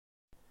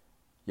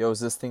Yo,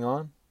 is this thing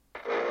on?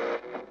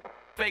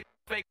 Fake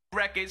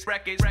records. 1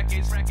 2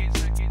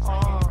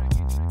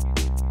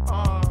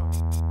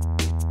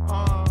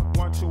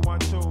 1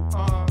 2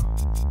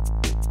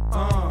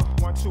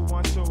 1 2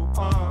 1 2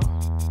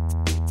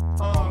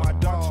 my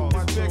dog 2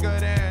 1 2 bigger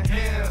than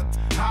hip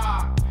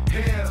hop.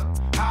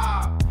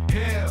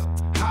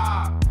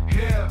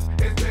 It's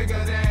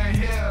bigger than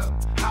hip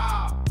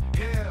hop.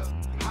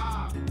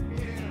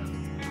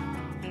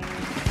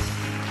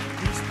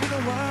 It's been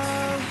a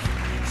while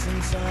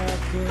since I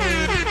could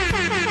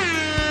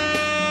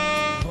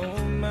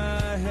hold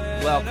my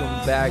head. Welcome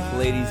back,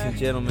 ladies and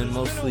gentlemen,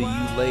 mostly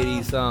you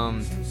ladies.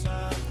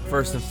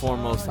 First and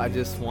foremost, I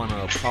just want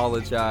to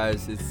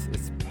apologize.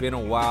 It's been a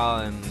while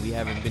and we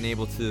haven't been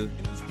able to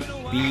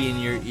be in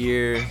your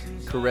ear,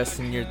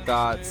 caressing your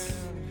thoughts,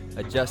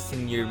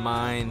 adjusting your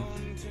mind,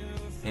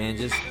 and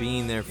just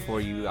being there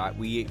for you.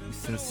 We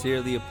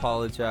sincerely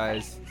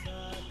apologize.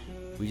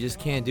 We just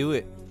can't do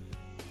it.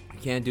 We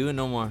can't do it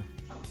no more.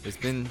 You've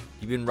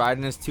been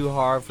riding us too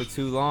hard for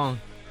too long.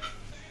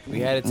 We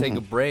had to take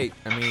a break.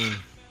 I mean,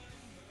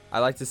 I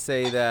like to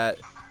say that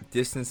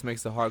distance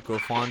makes the heart grow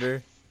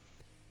fonder.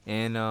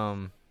 And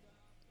I'm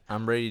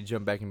ready to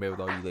jump back in bed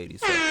with all you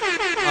ladies. So,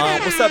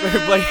 what's up,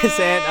 everybody? It's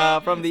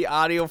Ant from the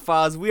Audio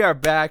Files. We are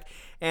back,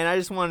 and I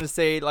just wanted to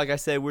say, like I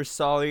said, we're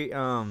sorry.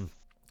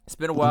 It's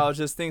been a while.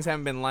 Just things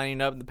haven't been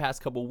lining up in the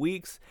past couple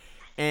weeks,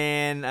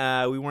 and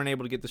we weren't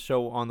able to get the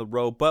show on the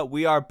road. But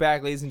we are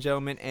back, ladies and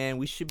gentlemen, and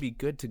we should be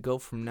good to go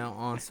from now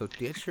on. So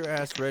get your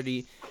ass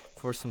ready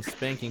for some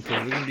spanking,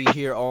 because we're gonna be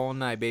here all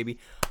night, baby.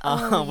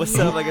 What's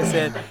up? Like I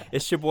said,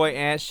 it's your boy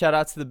Ant. Shout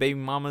out to the baby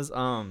mamas.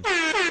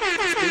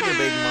 Speaking of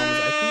baby mamas,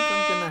 I think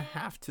I'm gonna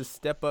have to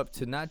step up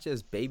to not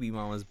just baby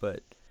mamas,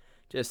 but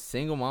just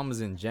single mamas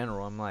in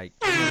general. I'm like,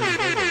 there's a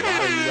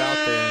lot of you out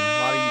there, and a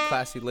lot of you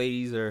classy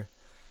ladies are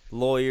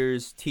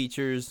lawyers,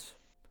 teachers,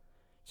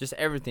 just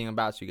everything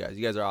about you guys.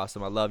 You guys are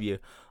awesome. I love you.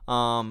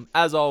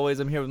 As always,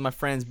 I'm here with my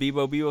friends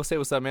Bebo. Bebo, say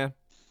what's up, man.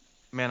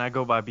 Man, I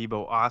go by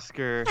Bebo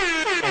Oscar, and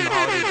the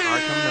holidays are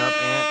coming up,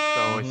 Ant,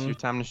 so it's your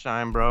time to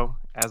shine, bro,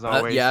 as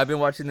always. Yeah, I've been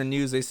watching the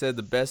news. They said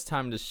the best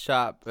time to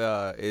shop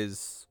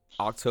is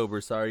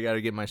October. Sorry, I gotta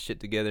get my shit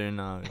together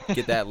and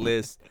get that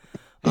list.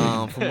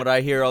 From what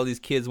I hear, all these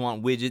kids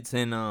want widgets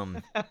and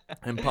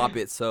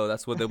Pop-Its, so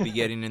that's what they'll be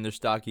getting in their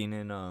stocking.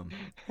 And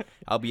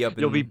I'll be up.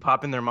 You'll be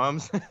popping their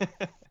moms.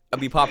 I'll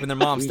be popping their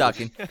mom's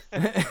stocking.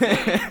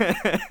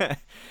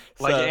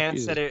 Like Ant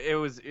said,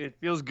 it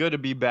feels good to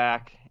be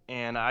back,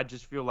 and I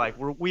just feel like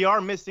we are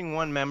missing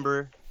one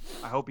member.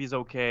 I hope he's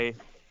okay.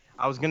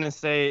 I was gonna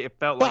say it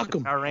felt like the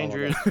Power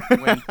Rangers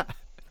when.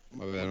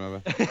 My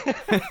bad.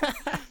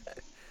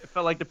 It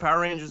felt like the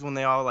Power Rangers when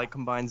they all like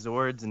combined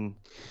Zords, and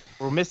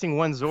we're missing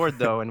one Zord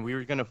though, and we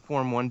were gonna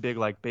form one big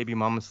like baby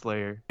mama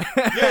slayer.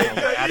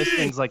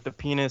 Addison's like the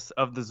penis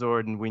of the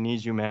Zord, and we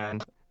need you,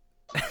 man.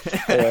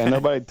 Hey, ain't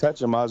nobody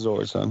touching my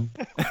Zord, son.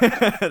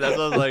 That's what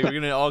I was like. We're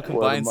gonna all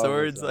combine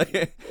swords.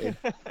 Like,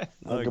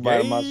 I'm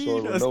combining my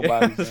sword with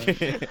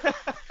nobody.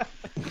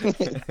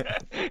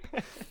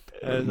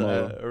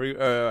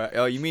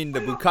 Oh, you mean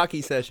the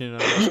Bukkake session?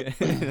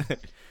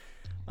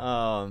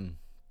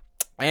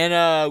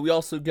 And we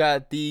also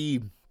got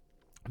the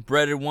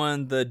breaded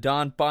one, the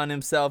Don Bon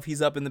himself.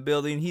 He's up in the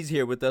building. He's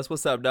here with us.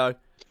 What's up, dog?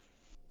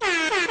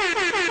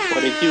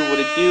 What it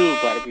do?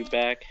 Glad to be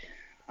back.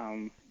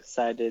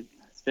 Excited.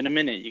 It's been a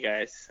minute, you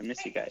guys. I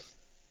miss you guys.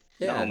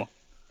 Yeah.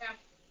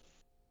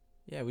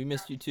 Yeah, we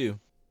missed you too.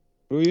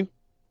 Who are you?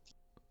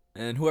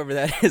 And whoever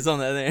that is on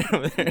the other end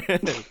over there.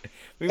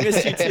 We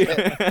missed you too. So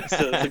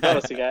it's the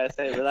ghost, you guys.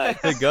 Hey,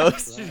 relax. The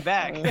ghost? She's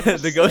back.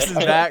 The ghost is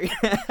back.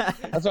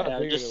 That's what I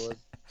figured it was.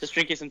 Just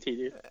drinking some tea,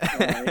 dude.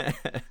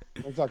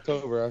 It's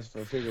October. I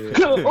figured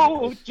it.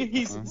 Oh,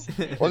 Jesus.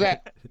 What's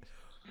that?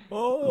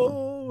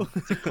 Oh.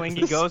 It's a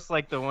clingy ghost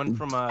like the one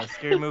from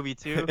Scary Movie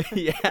 2.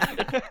 Yeah.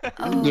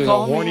 There's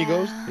a horny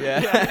ghost?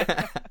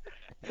 Yeah.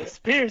 The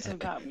spirits have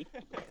got me.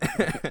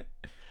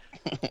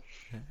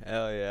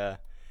 Hell yeah.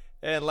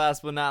 And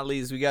last but not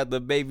least, we got the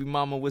baby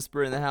mama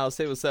whisperer in the house.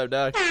 Hey, what's up,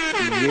 dog?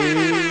 Yeah.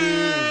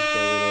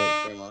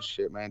 Same old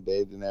shit, man.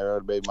 Dave De Niro,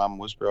 the baby mama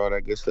whisper, all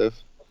that good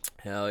stuff.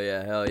 Hell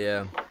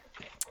yeah.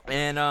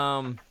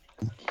 And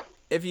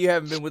if you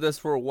haven't been with us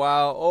for a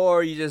while,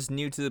 or you're just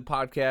new to the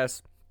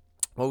podcast,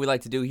 what we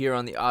like to do here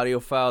on the Audio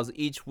Files,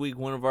 each week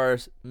one of our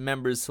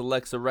members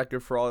selects a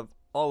record for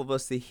all of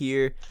us to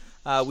hear.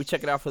 We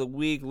check it out for the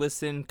week,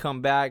 listen,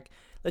 come back,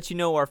 let you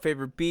know our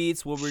favorite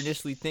beats, what we're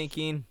initially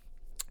thinking,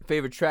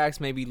 favorite tracks,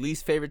 maybe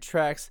least favorite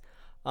tracks,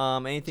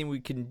 anything we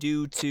can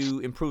do to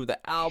improve the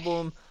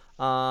album,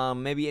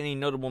 maybe any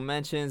notable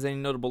mentions, any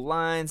notable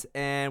lines,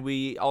 and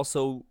we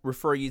also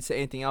refer you to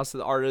anything else that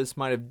the artist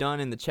might have done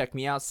in the Check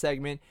Me Out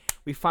segment.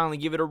 We finally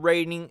give it a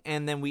rating,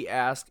 and then we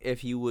ask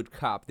if you would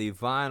cop the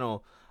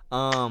vinyl.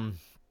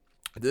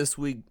 This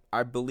week,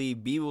 I believe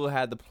Bebo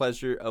had the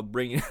pleasure of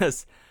bringing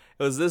us.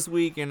 It was this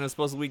week, and it was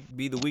supposed to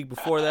be the week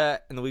before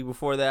that, and the week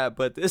before that.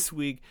 But this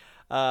week,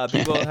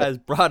 Bebo has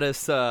brought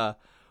us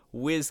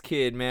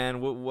Wizkid,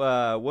 man.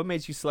 What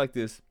made you select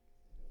this?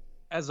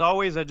 As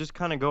always, I just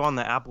kind of go on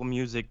the Apple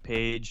Music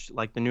page,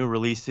 like the new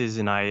releases,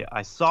 and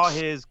I saw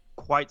his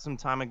quite some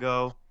time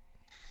ago,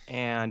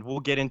 and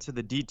we'll get into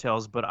the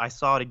details, but I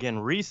saw it again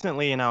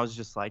recently, and I was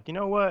just like, you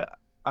know what?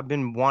 I've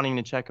been wanting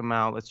to check him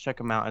out. Let's check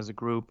him out as a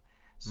group.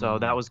 So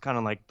that was kind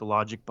of like the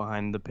logic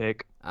behind the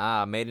pick.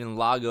 Made in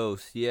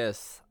Lagos,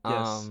 yes.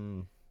 Yes.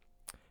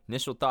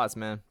 Initial thoughts,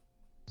 man.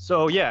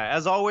 So yeah,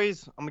 as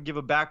always, I'm gonna give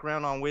a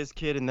background on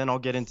Wizkid, and then I'll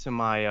get into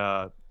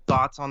my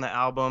thoughts on the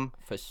album.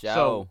 For sure.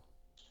 So,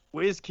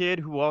 Wizkid,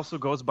 who also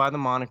goes by the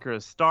moniker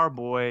of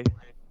Starboy,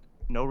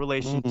 no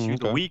relation to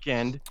The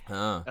Weeknd,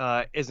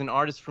 is an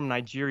artist from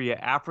Nigeria,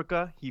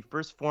 Africa. He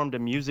first formed a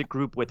music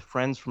group with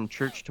friends from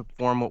church to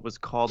form what was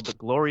called the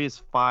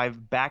Glorious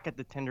Five back at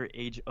the tender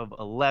age of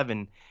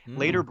 11,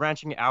 later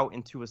branching out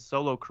into a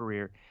solo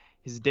career.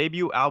 His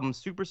debut album,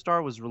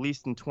 Superstar, was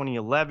released in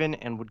 2011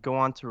 and would go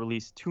on to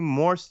release 2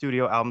 more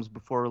studio albums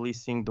before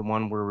releasing the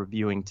one we're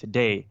reviewing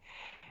today.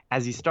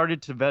 As he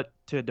started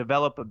to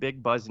develop a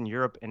big buzz in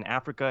Europe and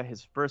Africa,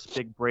 his first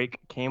big break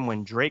came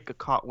when Drake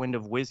caught wind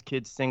of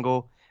Wizkid's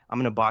single, I'm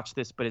going to botch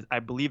this, but I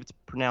believe it's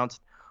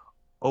pronounced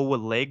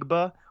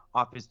Owalegba,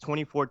 off his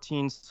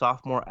 2014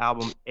 sophomore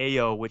album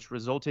Ayo, which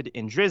resulted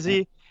in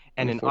Drizzy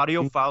and an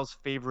audiophile's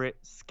favorite,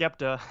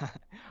 Skepta,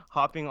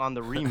 hopping on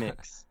the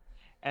remix.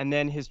 And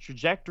then his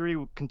trajectory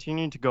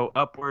continued to go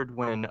upward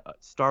when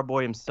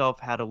Starboy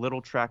himself had a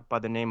little track by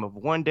the name of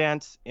One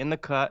Dance in the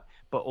cut,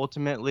 but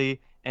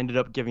ultimately ended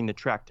up giving the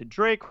track to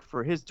Drake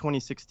for his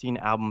 2016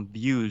 album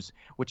Views,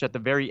 which at the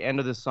very end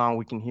of the song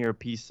we can hear a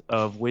piece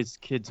of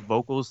Wizkid's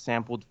vocals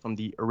sampled from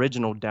the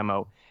original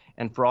demo.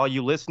 And for all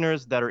you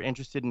listeners that are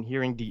interested in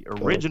hearing the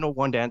original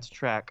One Dance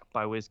track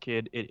by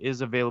Wizkid, it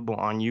is available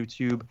on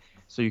YouTube,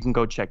 so you can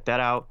go check that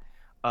out.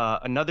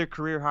 Another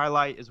career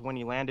highlight is when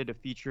he landed a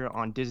feature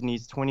on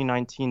Disney's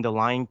 2019 The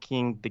Lion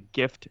King The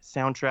Gift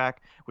soundtrack,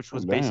 which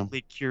was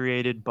basically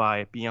curated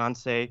by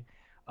Beyonce.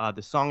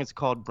 The song is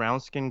called Brown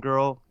Skin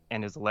Girl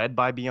and is led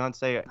by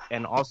Beyonce,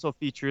 and also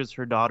features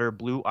her daughter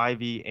Blue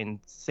Ivy and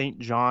Saint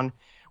John,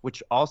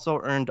 which also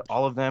earned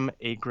all of them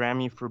a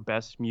Grammy for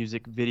Best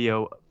Music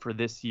Video for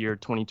this year,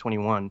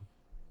 2021.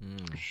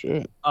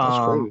 Shit,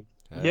 that's crazy.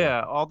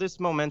 Yeah, all this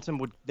momentum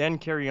would then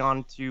carry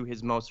on to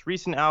his most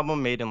recent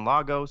album, Made in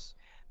Lagos.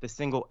 The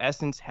single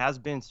Essence has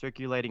been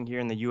circulating here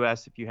in the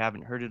U.S. if you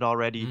haven't heard it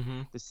already.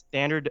 The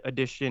standard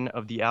edition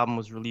of the album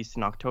was released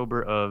in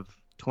October of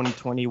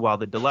 2020, while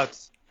the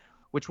Deluxe,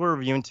 which we're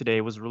reviewing today,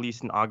 was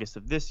released in August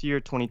of this year,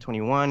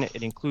 2021.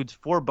 It includes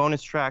 4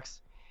 bonus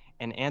tracks,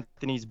 and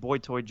Anthony's boy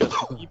toy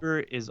Justin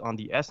Bieber is on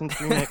the Essence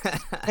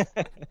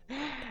remix.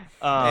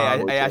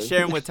 I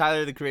share him with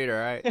Tyler, the Creator,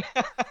 all right?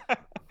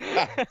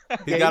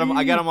 I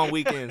got him on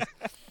weekends.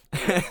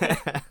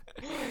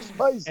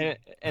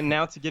 And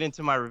now to get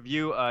into my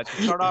review.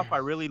 To start off, I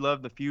really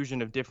love the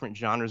fusion of different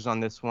genres on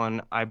this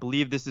one. I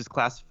believe this is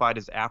classified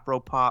as Afro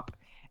pop,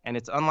 and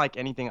it's unlike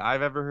anything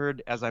I've ever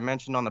heard. As I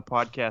mentioned on the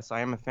podcast,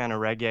 I am a fan of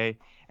reggae,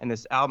 and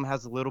this album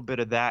has a little bit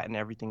of that and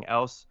everything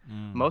else.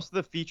 Most of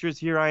the features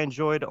here I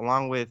enjoyed,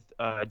 along with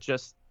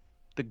just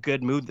the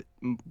good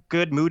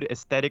mood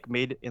aesthetic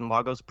Made in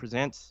Lagos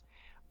presents.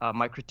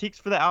 My critiques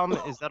for the album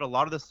is that a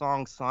lot of the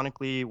songs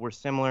sonically were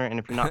similar, and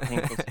if you're not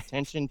paying close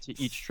attention to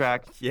each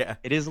track,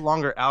 it is a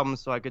longer album,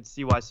 so I could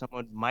see why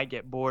someone might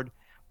get bored.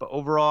 But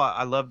overall,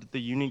 I loved the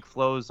unique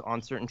flows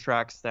on certain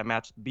tracks that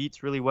matched the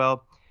beats really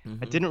well.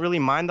 I didn't really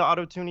mind the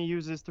auto-tune he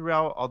uses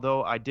throughout,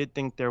 although I did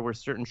think there were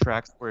certain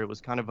tracks where it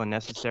was kind of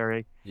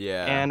unnecessary.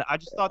 And I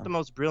just thought the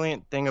most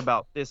brilliant thing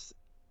about this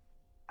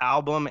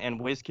album, and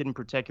Wizkid in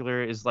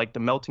particular, is like the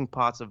melting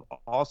pots of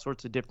all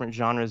sorts of different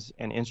genres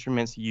and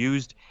instruments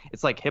used.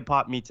 It's like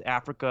hip-hop meets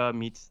Africa,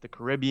 meets the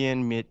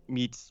Caribbean,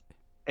 meets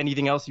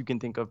anything else you can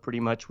think of pretty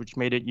much, which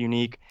made it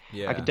unique.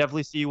 I could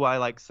definitely see why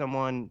like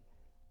someone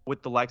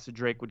with the likes of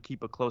Drake would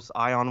keep a close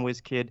eye on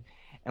Wizkid.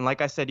 And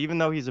like I said, even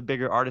though he's a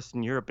bigger artist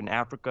in Europe and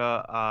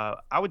Africa,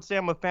 I would say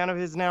I'm a fan of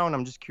his now, and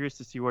I'm just curious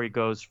to see where he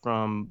goes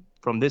from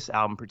this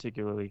album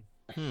particularly.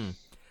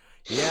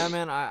 Yeah,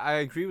 man, I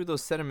agree with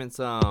those sentiments.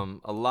 A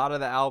lot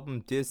of the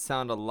album did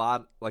sound a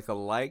lot like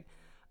alike.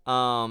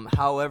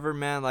 However,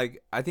 man,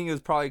 like I think it was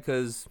probably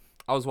because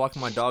I was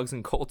walking my dogs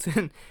in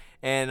Colton,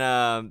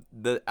 and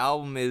the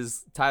album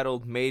is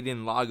titled Made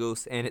in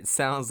Lagos, and it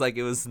sounds like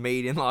it was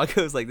made in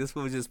Lagos. Like this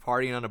fool was just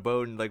partying on a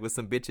boat and like with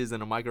some bitches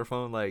and a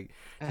microphone, like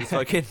just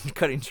fucking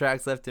cutting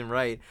tracks left and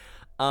right.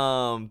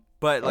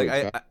 But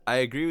like I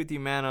agree with you,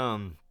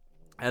 man.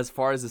 As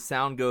far as the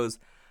sound goes,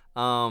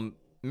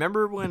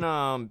 remember when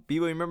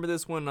B-Boy, remember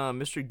this when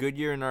Mr.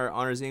 Goodyear in our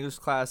honors English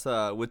class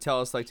would tell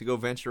us like to go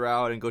venture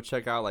out and go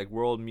check out like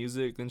world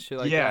music and shit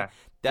like that?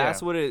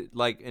 That's what it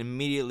like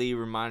immediately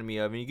reminded me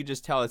of, and you could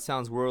just tell it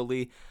sounds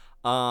worldly.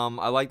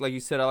 I like you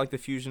said, I like the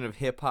fusion of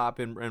hip hop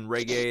and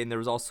reggae, and there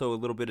was also a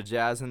little bit of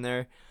jazz in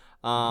there.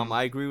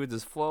 I agree with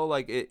his flow,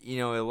 like it, you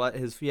know,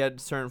 he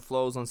had certain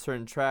flows on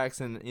certain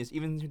tracks, and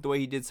even the way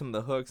he did some of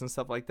the hooks and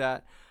stuff like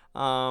that.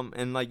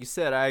 And like you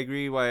said, I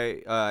agree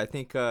why I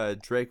think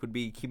Drake would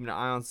be keeping an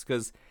eye on,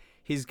 because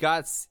he's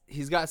got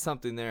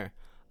something there.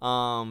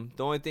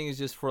 The only thing is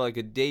just for like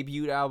a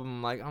debut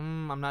album, like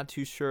I'm not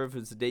too sure if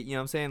it's a date. You know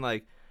what I'm saying?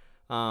 Like,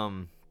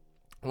 want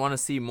to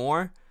see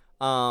more.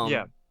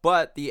 Yeah.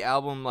 But the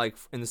album, like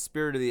in the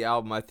spirit of the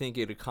album, I think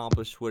it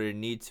accomplished what it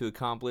needed to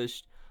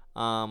accomplish.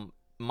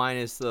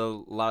 Minus a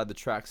lot of the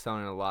tracks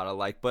sounding a lot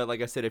alike. But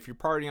like I said, if you're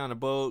partying on a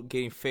boat,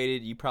 getting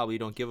faded, you probably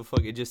don't give a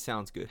fuck. It just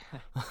sounds good.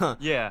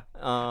 Yeah.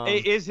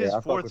 It is his I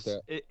fuck fourth. with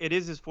that. It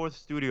is his fourth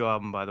studio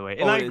album, by the way.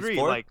 And Oh, I it is agree.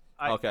 fourth? Like,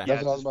 Okay. yeah,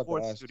 That's it's what I was his about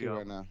fourth to ask you studio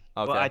right now.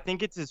 Okay. But I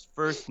think it's his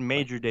first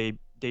major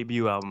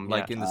debut album.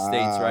 Like yeah. in the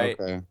States, right?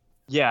 Okay.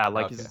 Yeah,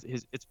 like Okay.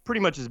 his it's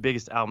pretty much his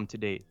biggest album to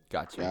date.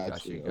 Gotcha.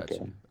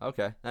 Okay.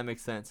 Okay, that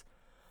makes sense.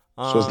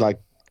 So it's like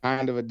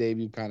kind of a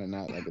debut, kind of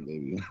not like a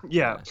debut.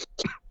 Yeah.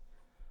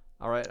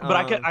 All right.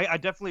 But I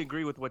definitely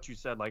agree with what you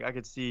said. Like I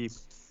could see,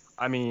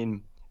 I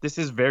mean, this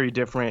is very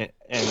different,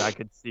 and I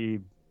could see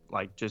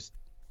like just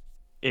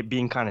it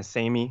being kind of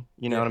samey.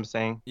 You know Yeah. what I'm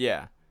saying?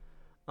 Yeah.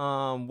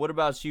 What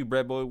about you,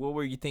 Bread Boy? What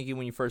were you thinking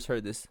when you first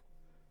heard this?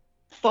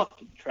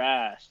 Fucking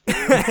trash.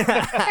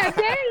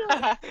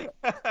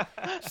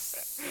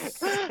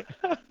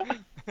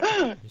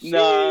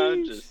 No,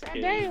 I'm just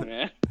kidding,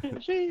 man.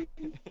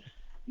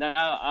 No,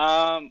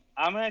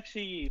 I'm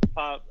actually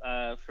for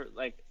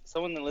like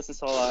someone that listens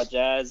to a lot of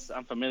jazz.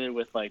 I'm familiar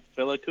with like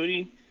Fela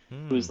Kuti,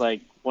 who's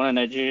like one of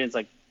Nigeria's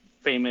like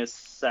famous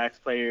sax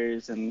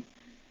players, and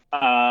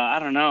I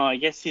don't know. I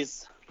guess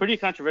he's pretty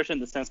controversial in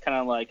the sense, kind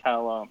of like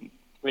how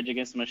Rage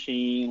Against the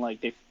Machine,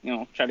 like they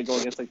try to go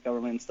against like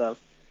government and stuff.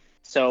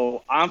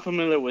 So I'm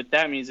familiar with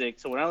that music.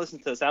 So when I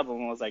listened to this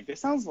album, I was like,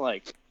 this sounds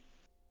like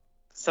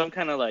some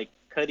kind of like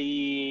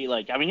Cudi.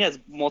 Like, I mean, he has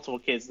multiple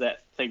kids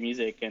that play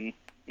music, and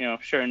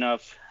sure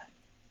enough,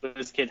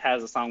 this kid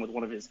has a song with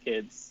one of his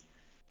kids.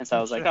 And so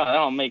I was like, oh, that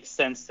all makes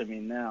sense to me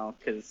now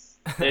because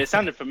it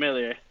sounded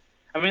familiar.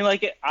 I mean,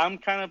 like, I'm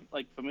kind of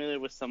like familiar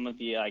with some of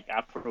the like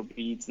Afro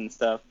beats and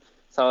stuff.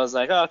 So I was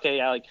like, oh, okay,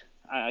 yeah, like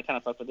I kind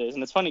of fuck with this.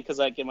 And it's funny because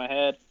like in my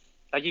head,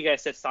 like you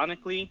guys said,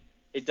 sonically,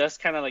 it does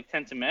kind of like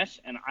tend to mesh.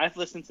 And I've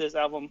listened to this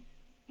album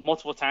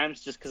multiple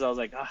times just because I was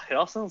like, oh, it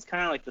all sounds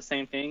kind of like the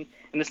same thing.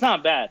 And it's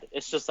not bad.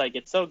 It's just like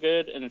it's so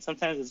good, and then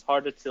sometimes it's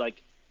harder to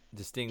like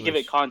Distinguish. give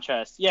it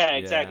contrast. Yeah,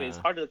 exactly. Yeah. It's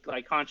hard to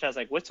like contrast.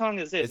 Like, what song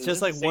is this? It's Is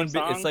just this like the one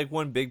same big. song? It's like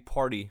one big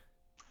party.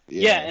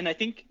 Yeah, and I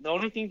think the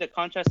only thing that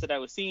contrast that I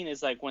was seeing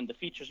is like when the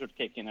features would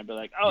kick in, I'd be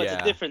like, oh, it's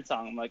Yeah. a different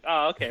song. I'm like,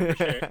 oh, okay, for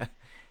sure.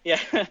 Yeah.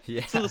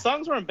 Yeah. So the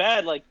songs weren't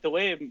bad. Like the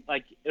way,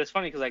 like it was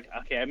funny because like,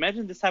 okay, I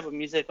imagine this type of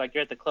music, like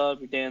you're at the club,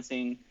 you're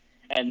dancing,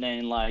 and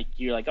then like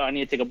you're like, oh, I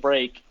need to take a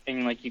break,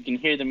 and like you can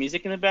hear the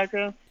music in the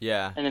background.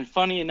 Yeah. And then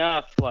funny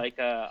enough, like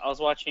I was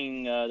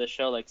watching the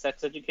show like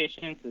Sex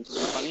Education because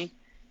it's funny,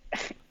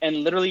 and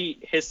literally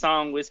his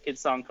song,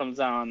 Wizkid's song, comes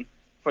on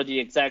for the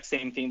exact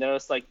same thing that I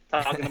was like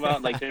talking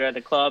about. Like they're at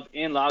the club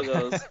in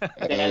Lagos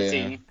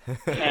dancing,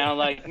 and I'm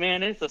like,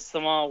 man, it's a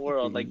small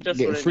world. Like just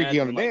Getting what I freaky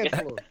on the imagined,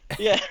 dance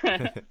like, floor.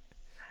 yeah.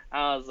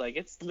 I was like,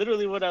 it's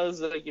literally what I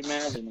was like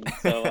imagining.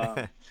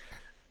 So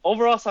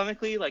overall,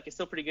 sonically, like it's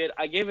still pretty good.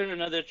 I gave it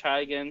another try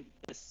again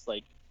this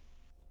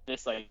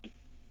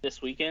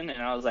weekend,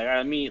 and I was like, all right,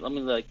 let me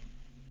like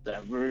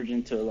diverge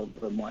into a little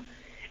bit more.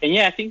 And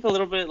yeah, I think a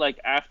little bit like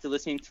after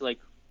listening to like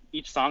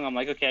each song, I'm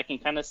like, okay, I can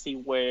kind of see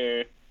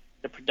where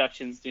the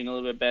production's doing a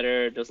little bit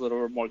better. There's a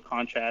little bit more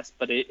contrast,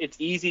 but it's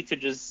easy to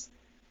just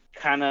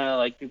kind of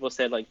like people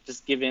said, like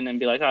just give in and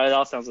be like, oh, it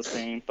all sounds the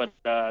same. But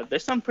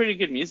there's some pretty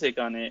good music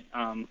on it.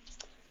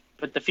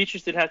 But the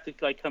features did have to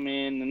like come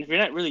in, and if you're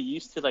not really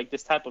used to like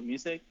this type of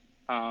music,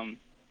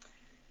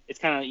 it's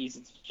kind of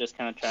easy to just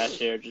kind of trash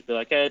it or just be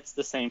like, hey, it's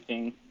the same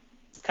thing.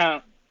 It's kind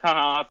of how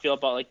I feel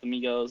about like the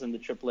Migos and the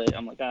Triplet.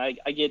 I'm like, I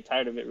get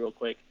tired of it real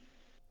quick.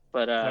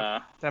 But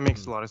that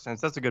makes a lot of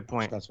sense. That's a good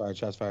point. Shots fired,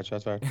 shots fired,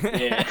 shots fired.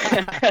 yeah.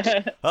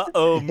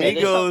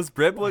 Migos,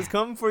 Bread Boy's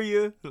coming for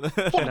you.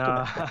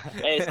 Nah.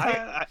 Hey,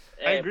 I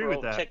hey, agree bro,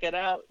 with that. Check it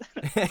out.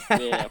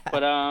 Yeah,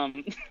 but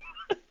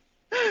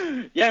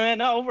yeah, man.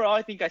 No, overall,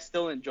 I think I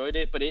still enjoyed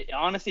it, but it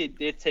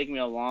did take me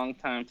a long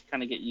time to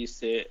kind of get used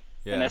to it.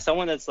 Yeah. And as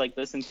someone that's like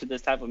listened to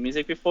this type of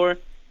music before,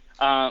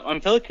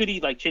 Fela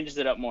Kuti like changes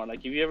it up more.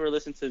 Like if you ever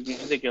listen to his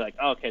music, you're like,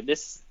 oh, okay,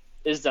 this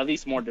is at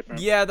least more different.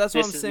 Yeah, that's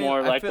what I'm This is saying.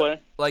 more I like feel,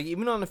 what? like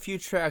even on a few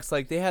tracks,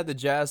 like they had the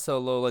jazz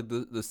solo, like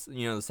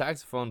the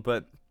saxophone,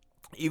 but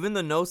even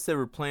the notes they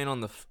were playing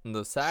on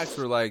the sax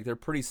were like they're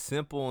pretty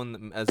simple,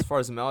 and as far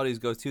as the melodies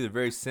go too, they're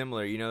very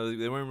similar. You know,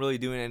 they weren't really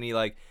doing any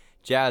like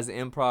jazz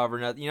improv or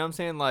nothing. You know what I'm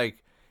saying?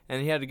 Like,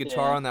 and he had a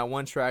guitar on that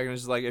one track, and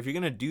it's just like if you're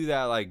gonna do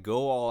that, like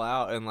go all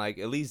out and like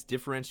at least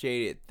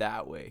differentiate it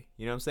that way.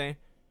 You know what I'm saying?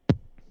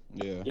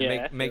 Yeah.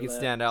 Yeah, Make it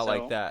stand out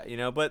like that, you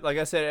know. But like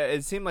I said,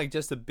 it seemed like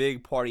just a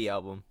big party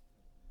album.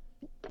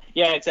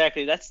 Yeah,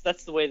 exactly. That's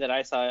the way that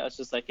I saw it. I was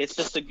just like, it's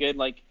just a good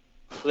like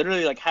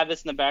literally like have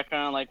this in the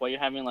background, like while you're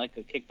having like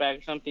a kickback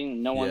or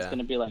something. No one's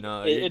gonna be like,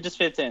 No, it just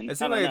fits in. It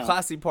seems like a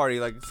classy party,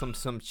 like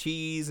some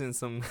cheese and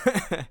some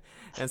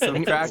and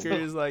some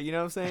crackers, like, you know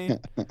what I'm saying?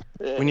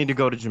 We need to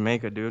go to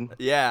Jamaica, dude.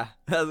 Yeah.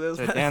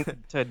 To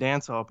a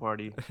dance hall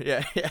party.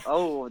 Yeah.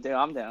 Oh, dude,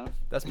 I'm down.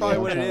 That's probably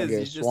what it I'm trying is. to You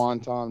get just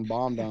swanton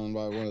bombed down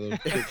by one of those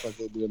chicks like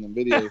they do in the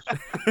videos.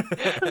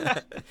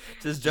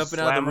 just jumping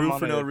out the Slam 'em roof on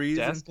for no their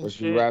reason. desk and Or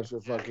she shit. wraps her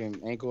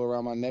fucking ankle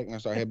around my neck and I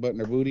start headbutting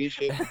her booty and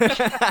shit.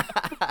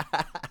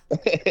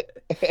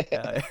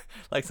 Yeah,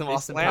 like some They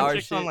Austin slam Powers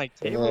chicks shit. on like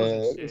tables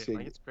and Yeah, shit.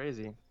 Like, it's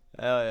crazy.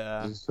 Hell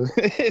yeah.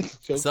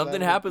 Choke Something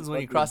slam happens her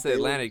when you fucking cross the tail.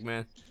 Atlantic,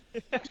 man.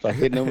 Start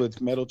hitting them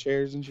with metal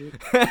chairs and shit.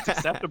 It's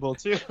acceptable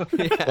too.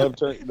 Yeah.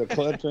 The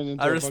club turns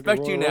into I a respect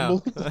fucking you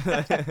Royal now.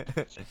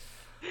 Rumble.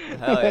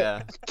 Hell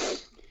yeah.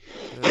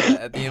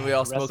 At the end, we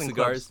all smoke Wrestling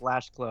cigars.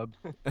 club.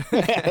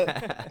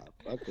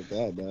 Fuck with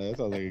that, man. That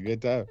sounds like a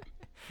good time.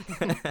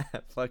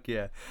 Fuck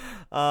yeah.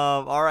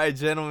 All right,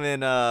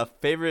 gentlemen.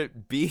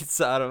 Favorite beats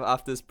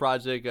off this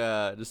project,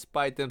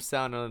 despite them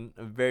sounding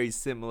very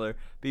similar.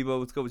 Bebo,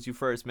 let's go with you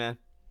first, man.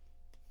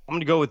 I'm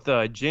gonna go with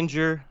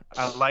Ginger.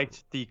 I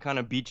liked the kind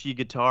of beachy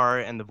guitar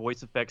and the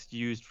voice effects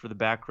used for the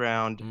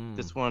background.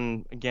 This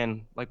one,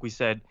 again, like we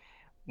said,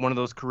 one of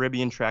those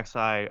Caribbean tracks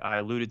I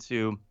alluded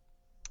to.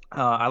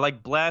 I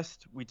like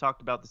Blessed. We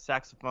talked about the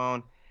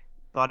saxophone.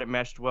 Thought it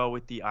meshed well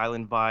with the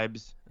island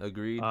vibes.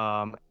 Agreed.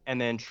 And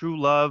then True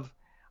Love.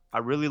 I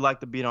really like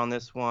the beat on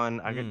this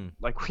one. I could,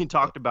 like we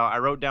talked about, I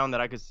wrote down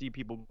that I could see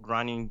people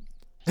grinding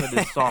to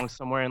this song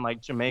somewhere in like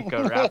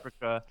Jamaica or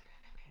Africa.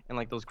 And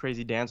like those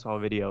crazy dance hall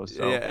videos.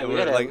 So Yeah, we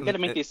gotta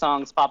make these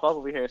songs pop up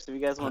over here. So if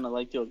you guys want to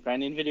like do a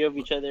grinding video of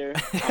each other,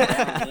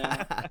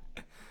 a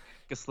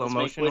slow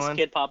motion make one.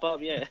 Wizkid pop up,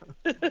 yeah.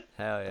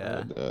 Hell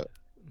yeah.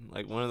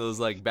 Like one of those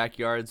like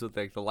backyards with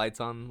like the lights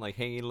on, like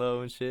hanging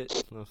low and shit.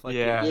 Fuck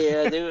Yeah.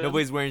 Yeah, dude.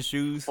 Nobody's wearing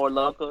shoes. Four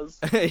locos.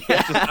 Yeah.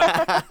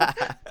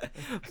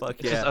 Fuck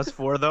It's yeah. just us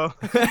four though.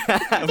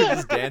 We're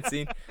just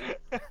dancing,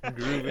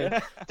 grooving.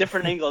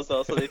 Different angles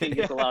though, so they think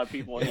it's a lot of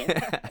people.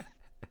 Yeah.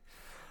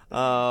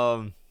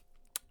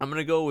 I'm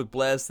gonna go with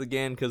Blessed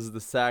again because of the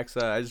sax.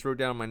 I just wrote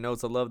down in my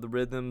notes. I love the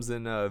rhythms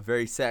and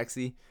very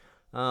saxy.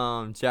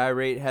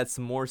 Gyrate had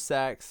some more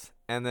sax,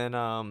 and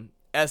then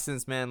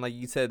Essence, man, like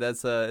you said,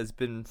 that's it's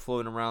been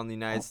floating around the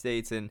United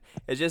States, and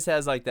it just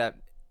has like that.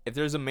 If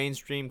there's a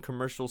mainstream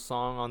commercial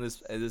song on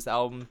this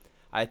album,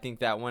 I think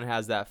that one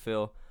has that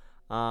feel.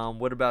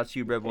 What about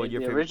you, Red Boy? The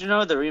Your favorite?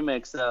 original or the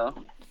remix though?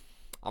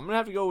 I'm gonna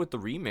have to go with the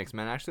remix,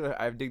 man. Actually,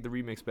 I dig the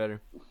remix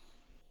better.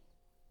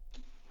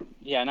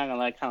 Yeah, I'm not gonna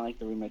lie, kind of like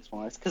the remix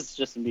more. It's because it's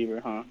Justin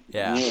Bieber, huh?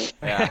 Yeah.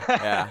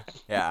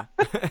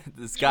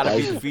 It's gotta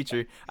be the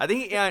feature. I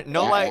think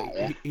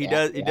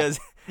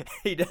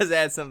he does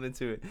add something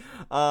to it.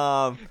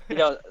 You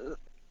know,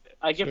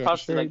 I give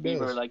props to he like does.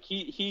 Bieber. Like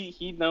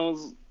he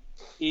knows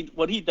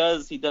what he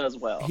does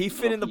well. He You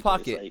fit know, in the he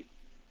pocket. just, like,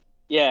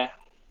 yeah.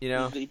 You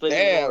know. He played it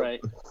Damn.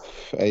 right.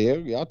 Hey,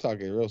 y'all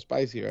talking real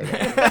spicy right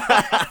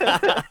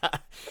now.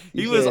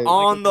 He You was said-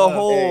 on the Hey,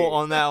 hole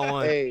on that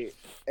one. Hey,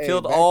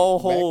 Filled all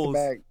holes.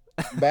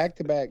 Back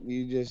to back,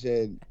 you just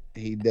said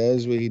he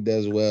does what he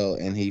does well,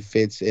 and he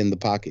fits in the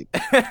pocket.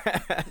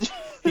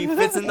 He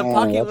fits in the Man,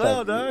 pocket y'all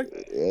well, talking-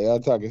 dog. Yeah, y'all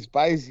talking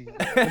spicy.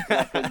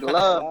 Good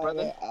glove,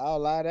 brother. I'll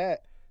allow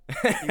that.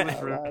 He was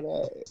I'll allow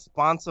that.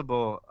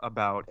 responsible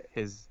about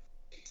his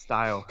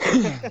style.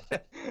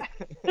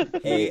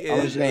 He I'm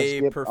is just gonna a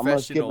I'm gonna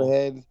skip professional.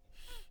 ahead.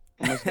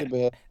 I'm gonna skip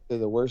ahead to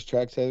the worst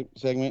track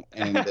segment,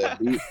 and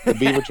the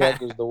Beaver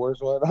track is the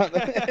worst one.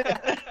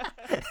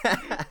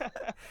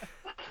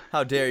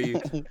 How dare you?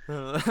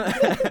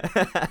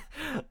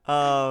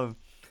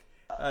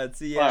 Let's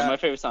see. Alright, Yeah. my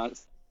favorite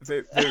songs.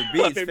 Favorite My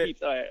beats. favorite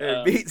beats. Alright.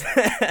 Favorite beats.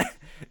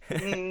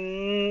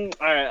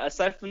 Alright.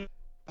 Aside from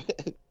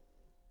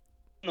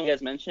you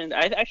guys mentioned,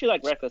 I actually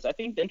like Reckless. I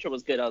think the intro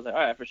was good. I was like,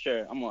 alright, for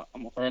sure. I'm gonna.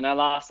 And I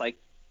lost like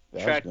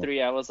That track was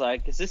 3. I was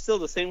like, is this still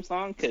the same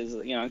song? Because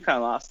I kind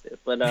of lost it.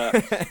 But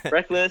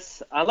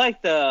Reckless. I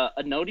like the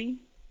Anodi.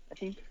 I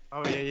think.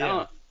 Oh yeah, I yeah.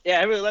 don't- Yeah,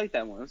 I really like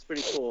that one. It's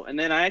pretty cool. And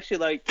then I actually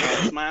like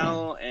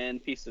Smile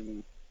and Piece of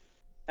Me.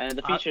 And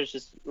the features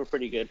just were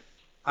pretty good.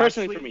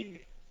 Personally for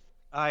me.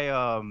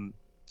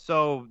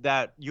 So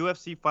that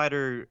UFC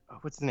fighter,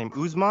 what's his name,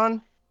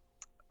 Usman?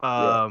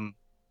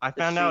 I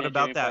found two out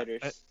about Nigerian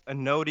that fighters. a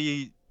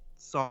Nodi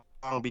song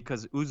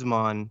because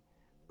Usman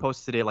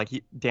posted it like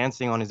he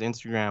dancing on his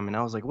Instagram, and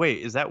I was like, wait,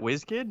 is that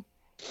Wizkid?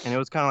 And it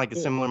was kind of like a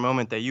similar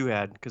moment that you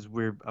had because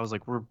I was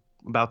like, we're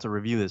about to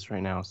review this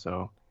right now,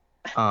 so.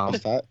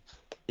 That's hot.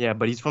 Yeah,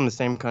 but he's from the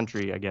same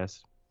country, I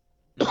guess.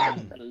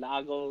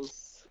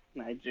 Lagos,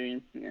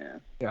 Nigerian. Yeah.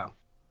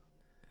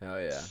 Hell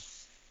yeah.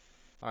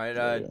 All right,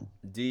 Yeah.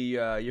 D,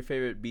 your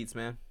favorite beats,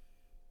 man?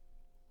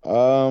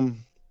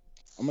 I'm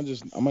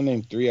gonna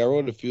name 3. I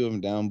wrote a few of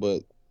them down,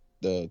 but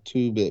the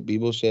 2 that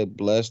Bebo said,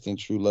 Blessed and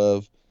True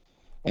Love,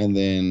 and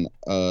then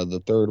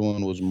the third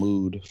one was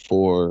Mood,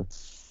 for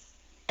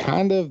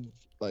kind of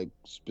like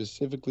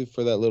specifically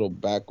for that little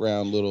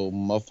background, little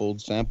muffled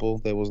sample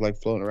that was like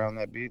floating around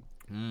that beat.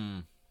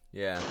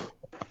 Yeah.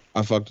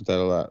 I fucked with that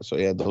a lot. So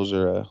yeah, those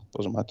are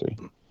my three.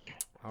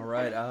 All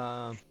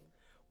right.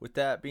 With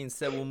that being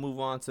said, we'll move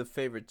on to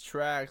favorite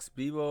tracks.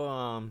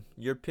 Bebo,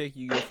 your pick.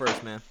 You go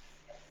first, man.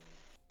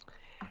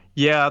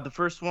 Yeah, the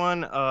first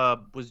one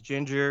was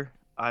Ginger.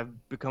 I've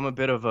become a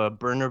bit of a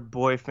Burner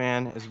Boy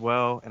fan as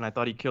well, and I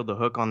thought he killed the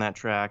hook on that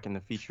track and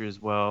the feature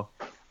as well.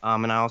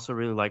 And I also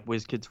really like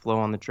Wizkid's flow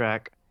on the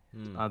track.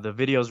 The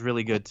video's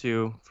really good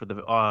too. For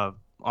the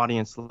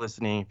audience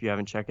listening, if you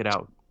haven't checked it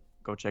out,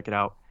 go check it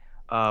out.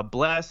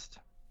 Blessed.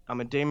 I'm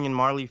a Damian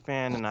Marley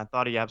fan, and I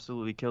thought he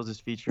absolutely kills his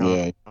feature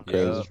on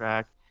this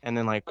track. And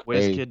then like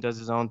Wizkid does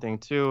his own thing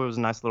too. It was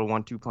a nice little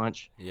 1-2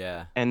 punch.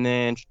 Yeah. And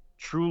then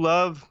True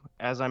Love,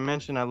 as I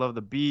mentioned, I love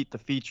the beat, the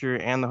feature,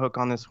 and the hook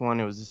on this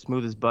one. It was as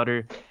smooth as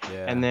butter.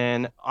 Yeah. And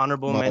then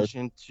honorable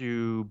mention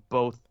to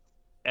both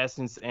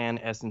Essence and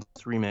Essence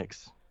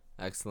remix.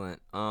 Excellent.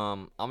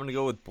 I'm gonna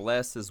go with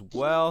Bless as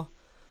well.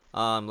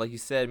 Like you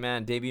said,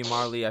 man, Damian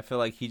Marley. I feel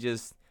like he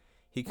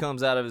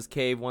comes out of his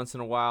cave once in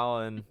a while,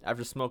 and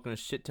after smoking a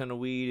shit ton of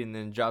weed, and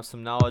then drops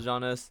some knowledge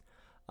on us.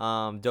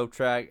 Dope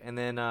track. And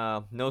then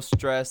No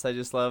Stress. I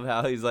just love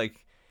how he's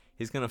like,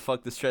 he's gonna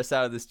fuck the stress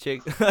out of this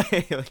chick.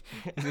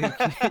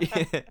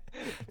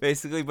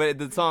 Basically, but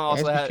the song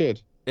also As he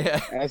should.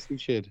 Yeah. As he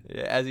should.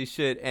 Yeah, as he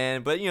should.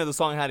 But the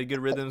song had good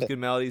rhythms, good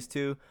melodies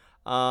too.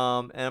 And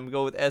I'm gonna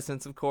go with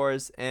Essence, of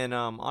course, and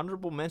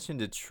honorable mention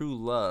to True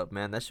Love,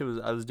 man. That shit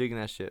I was digging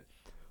that shit.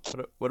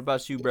 What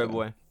about you, Bread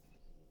Boy?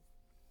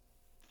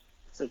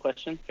 That's a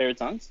question. Favorite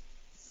songs?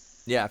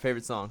 Yeah,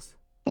 favorite songs.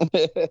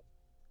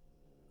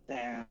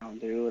 Damn,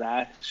 dude.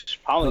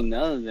 Probably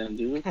none of them,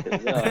 dude. 'Cause,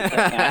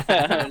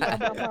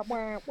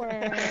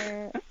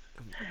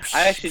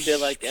 I actually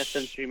did like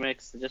Essence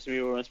remix. Justin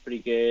Bieber was pretty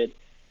good.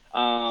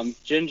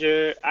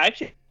 Ginger. I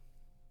actually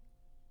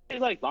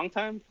like Long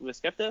Time with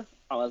Skepta.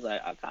 I was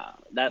like, okay.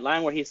 That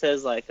line where he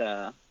says like,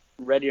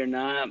 "Ready or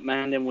not,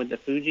 man, them with the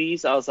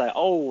Fugees." I was like,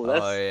 oh,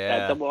 that's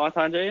that double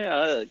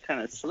entendre.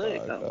 Kind of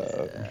slick.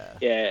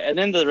 Yeah, and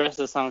then the rest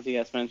of the songs you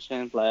guys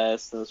mentioned,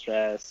 Blast, No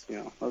Stress,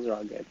 those are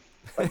all good.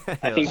 But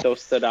I think those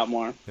stood out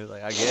more. He was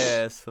like, I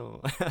guess.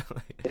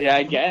 Yeah,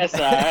 I guess. All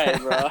right,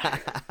 bro.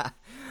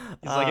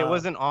 He's like, it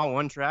wasn't all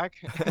one track.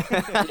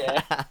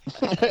 Yeah.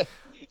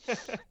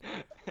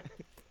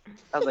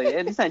 I was like,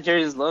 yeah, these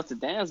Nigerians love to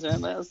dance,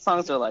 man. Those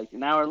songs are like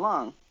an hour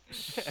long.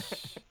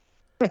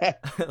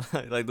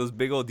 Like those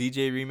big old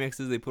DJ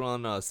remixes they put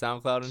on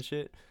SoundCloud and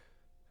shit.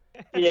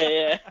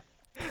 Yeah.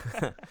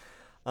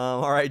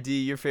 All right,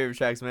 D, your favorite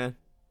tracks, man.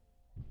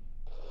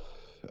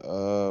 1,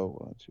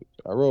 2.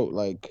 I wrote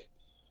like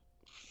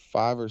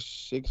 5 or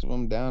 6 of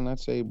them down, I'd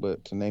say,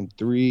 but to name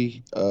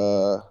 3,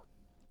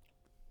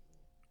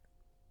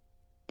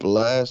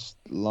 Blessed,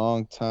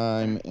 Long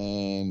Time,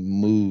 and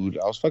Mood.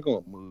 I was fucking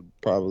with Mood,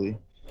 probably.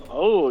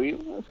 Oh, I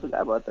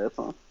forgot about that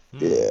song.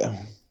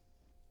 Yeah.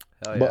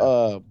 Hell yeah.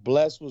 But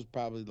Blessed was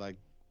probably like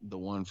the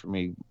one for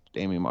me.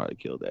 Damian Marley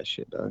killed that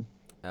shit, dog.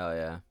 Hell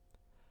yeah.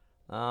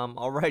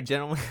 All right,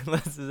 gentlemen,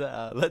 let's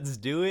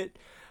do it.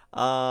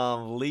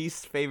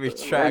 Least favorite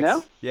tracks. Right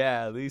now?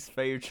 Yeah, least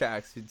favorite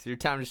tracks. It's your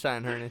time to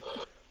shine, Hernan.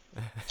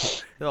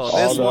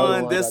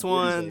 This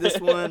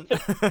one.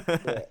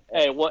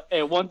 Hey,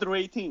 1 through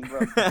 18,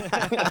 bro.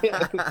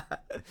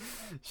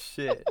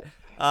 Shit.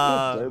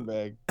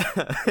 Dirtbag.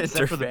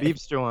 Except for the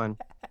Beepster one.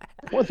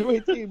 1 through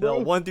 18, bro.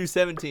 1 through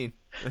 17.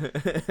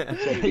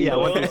 Yeah,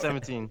 1 through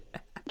 17.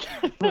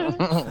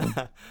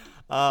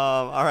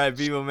 All right,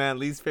 Vivo man,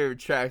 least favorite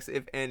tracks,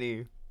 if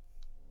any.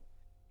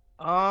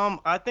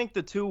 I think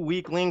the 2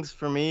 weak links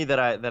for me that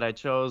I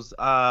chose.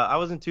 I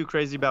wasn't too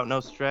crazy about No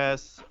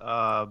Stress.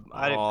 I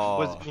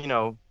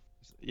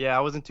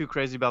wasn't too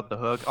crazy about the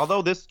hook.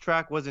 Although this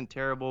track wasn't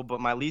terrible, but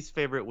my least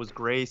favorite was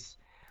Grace.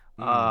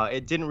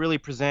 It didn't really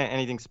present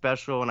anything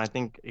special, and I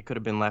think it could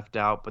have been left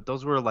out. But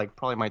those were like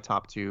probably my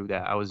top 2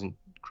 that I wasn't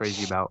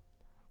crazy about.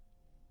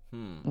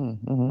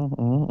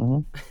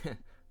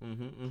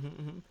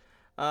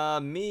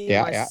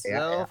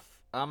 Myself,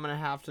 I'm gonna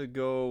have to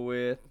go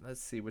with.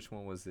 Let's see, which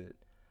one was it?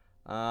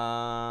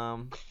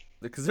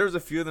 Because there's a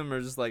few of them that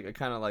are just like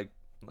kind of like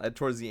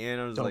towards the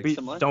end. I was don't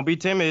be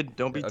timid.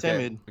 Don't be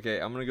timid. Okay,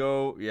 I'm gonna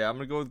go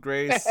with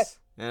Grace.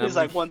 And He's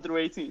like 1 through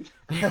 18.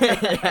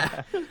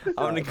 Yeah, I'm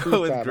gonna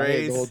go with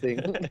Grace,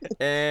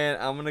 and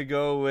I'm gonna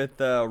go with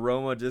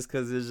Roma just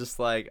because it's just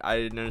like I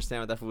didn't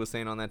understand what that fool was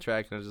saying on that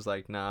track, and I was just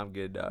like, nah, I'm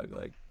good, dog.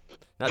 Like,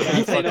 not to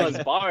be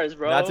fucking bars,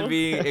 bro. Not to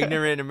be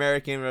ignorant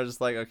American, but I was just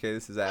like, okay,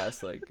 this is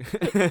ass. Like,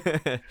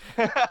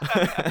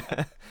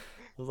 I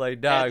was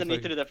like, dog. Anthony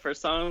through the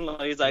first song,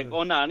 he's like,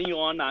 oh nani,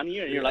 and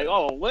you're like,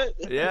 oh what?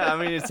 Yeah, I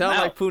mean, it sounds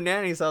like Pooh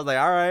Nanny, so I was like,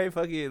 all right,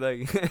 fuck it,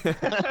 like.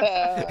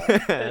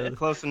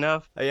 Close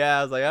enough. Yeah,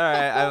 I was like, all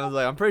right. I was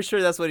like, I'm pretty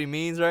sure that's what he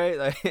means, right?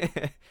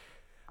 Like,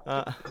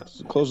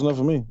 close enough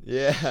for me.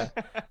 Yeah.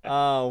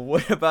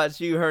 What about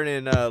you,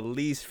 Hernan?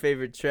 Least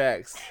favorite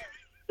tracks?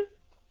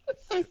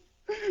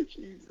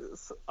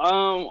 Jesus.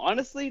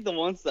 Honestly, the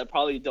ones that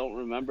probably don't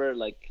remember,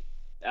 like,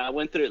 I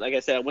went through it. Like I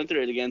said, I went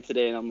through it again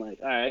today, and I'm like,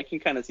 all right, I can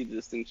kind of see the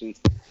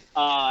distinctions.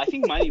 I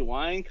think Mighty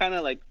Wine kind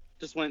of like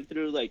just went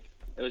through, like,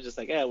 it was just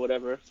like, yeah,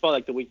 whatever. It's probably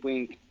like the weak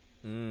link.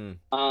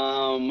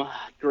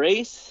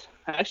 Grace,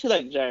 I actually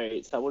like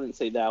Jerry, so I wouldn't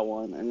say that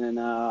one. And then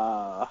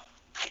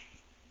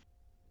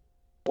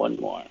one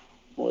more.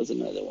 What was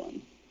another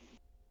one?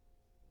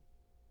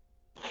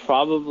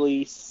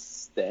 Probably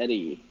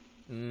Steady.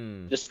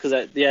 Just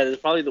because, there's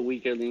probably the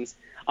weaker links.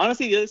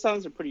 Honestly, the other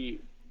songs are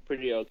pretty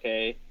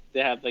okay.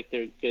 They have like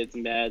their goods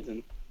and bads,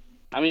 and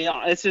I mean,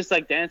 it's just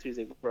like dance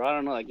music, bro. I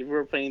don't know. Like if we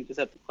were playing this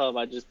at the club,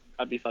 I'd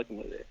be fucking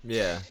with it.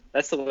 Yeah.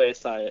 That's the way I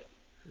saw it.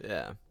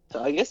 Yeah.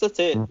 So I guess that's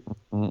it.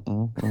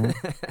 What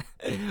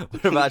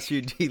about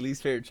you, D?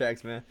 Least favorite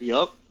tracks, man?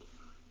 Yup.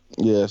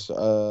 Yes.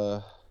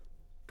 I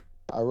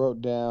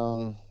wrote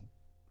down.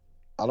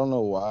 I don't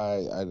know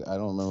why. I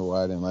don't remember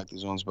why I didn't like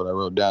these ones, but I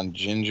wrote down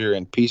Ginger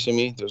and Piece of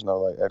Me. There's no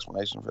like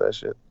explanation for that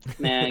shit.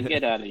 Man,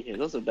 get out of here.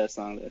 Those are the best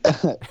songs.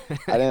 I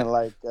didn't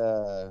like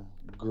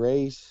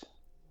Grace,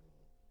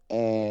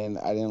 and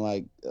I didn't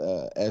like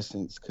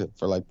Essence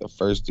for like the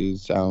first dude.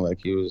 Sounded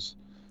like he was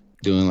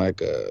doing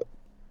like a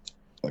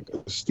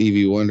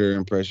Stevie Wonder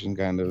impression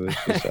kind of. It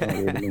just sounded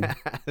weird to me.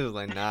 It was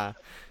like, nah.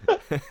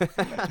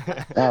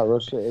 Nah, real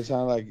shit. It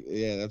sounded like,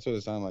 yeah, that's what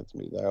it sounded like to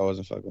me. Like I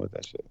wasn't fucking with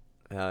that shit.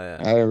 Hell yeah.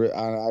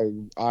 I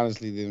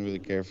honestly didn't really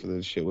care for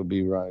the shit with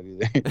B Rod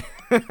either.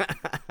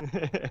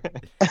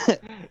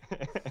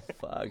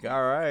 Fuck.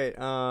 All right.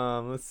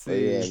 Let's But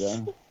see. yeah,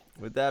 though.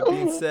 With that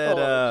being said,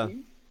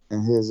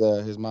 And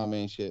his mama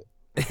ain't shit.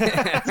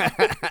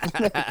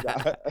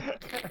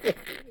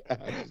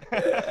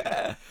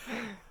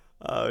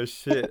 Oh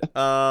shit.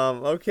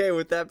 Okay,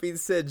 with that being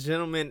said,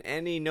 gentlemen,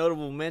 any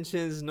notable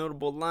mentions,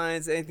 notable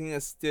lines, anything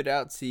that stood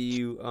out to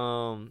you?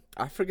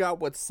 I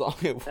forgot what song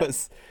it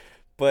was,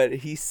 but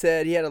he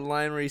had a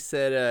line where he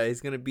said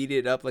he's gonna beat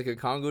it up like a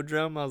Congo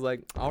drum. I was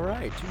like, all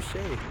right, touche.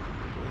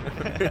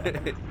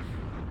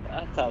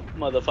 That's a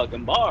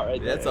motherfucking bar right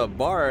there. That's a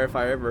bar if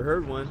I ever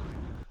heard one.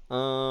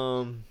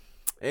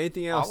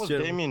 Anything else? All of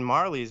gentlemen? Damian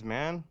Marley's,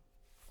 man.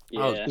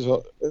 Yeah.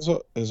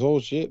 His whole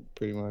shit,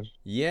 pretty much.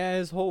 Yeah,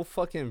 his whole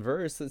fucking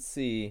verse. Let's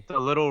see. The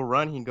little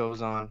run he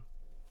goes on.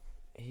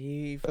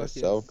 He fucking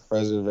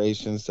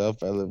Self-preservation,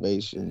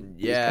 self-elevation.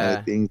 Yeah. These kind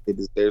of things that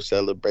deserve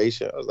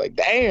celebration. I was like,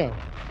 damn.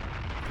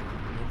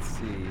 Let's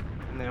see.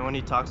 And then when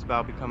he talks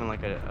about becoming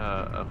like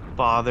a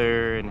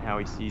father and how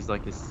he sees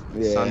like his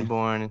Yeah. son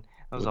born,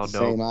 that was With all the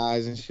dope. same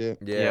eyes and shit.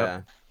 Yeah.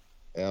 Yep.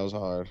 That was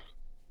hard.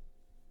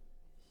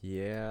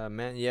 Yeah,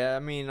 man. Yeah, I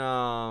mean,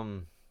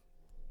 I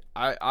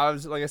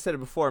was like I said it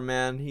before,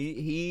 man.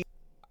 He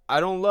I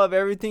don't love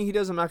everything he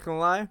does. I'm not gonna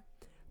lie,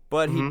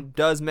 but he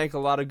does make a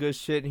lot of good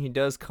shit, and he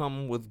does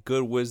come with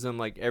good wisdom,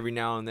 like every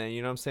now and then.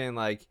 You know what I'm saying?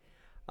 Like,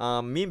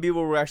 me and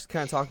people were actually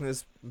kind of talking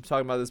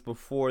about this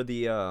before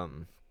the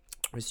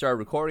we started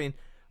recording.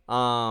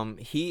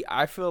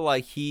 I feel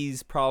like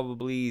he's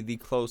probably the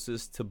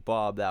closest to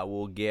Bob that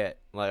we'll get.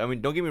 Like, I mean,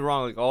 don't get me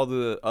wrong. Like, all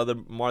the other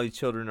Marley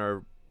children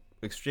are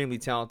extremely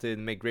talented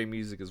and make great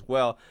music as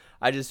well.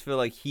 I just feel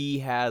like he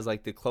has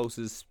like the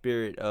closest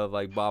spirit of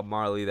like Bob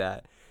Marley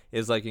that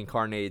is like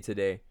incarnated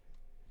today.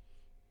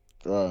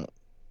 Right.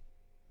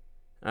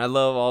 And I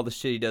love all the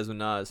shit he does with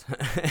Nas.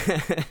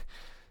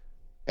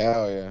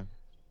 Hell yeah.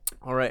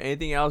 All right,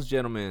 anything else,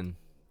 gentlemen?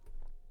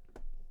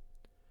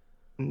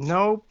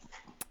 Nope.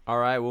 All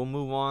right, we'll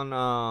move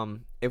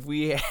on. If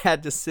we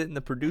had to sit in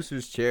the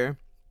producer's chair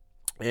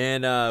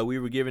and we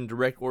were given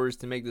direct orders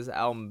to make this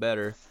album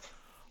better,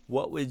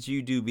 what would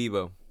you do,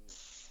 Bebo?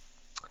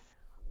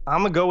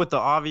 I'm gonna go with the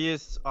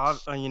obvious.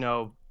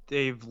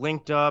 They've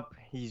linked up.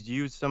 He's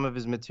used some of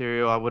his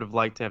material. I would have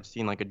liked to have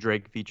seen like a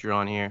Drake feature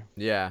on here.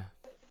 Yeah,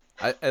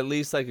 at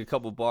least like a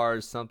couple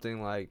bars,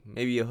 something like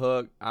maybe a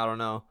hook. I don't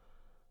know.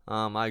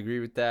 I agree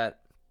with that.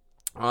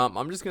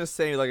 I'm just gonna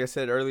say, like I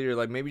said earlier,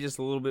 like maybe just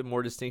a little bit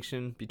more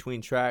distinction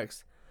between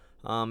tracks.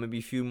 Maybe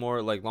a few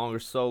more like longer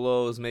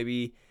solos.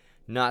 Maybe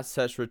not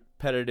such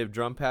repetitive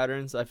drum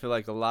patterns. I feel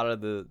like a lot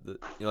of the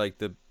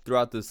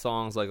throughout the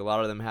songs, like a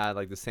lot of them had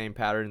like the same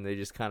pattern. They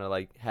just kind of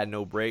like had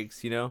no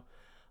breaks, you know.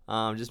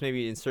 Just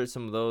maybe insert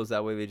some of those.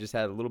 That way they just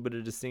had a little bit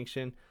of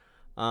distinction.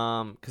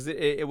 Cause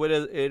it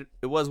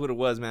was what it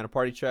was, man. A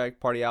party track,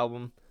 party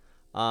album.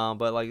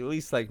 But like at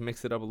least like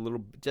mix it up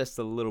just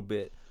a little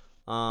bit.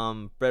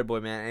 Bread Boy,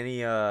 man,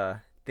 any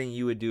thing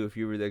you would do if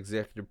you were the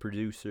executive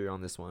producer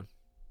on this one?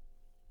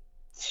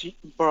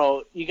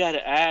 Bro, you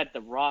gotta add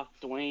the Rock,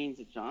 Dwayne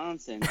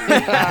Johnson.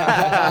 Dude.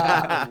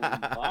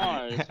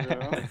 Bars,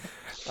 bro.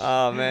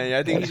 Oh man, yeah,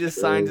 I think he just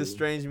signed to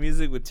Strange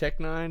Music with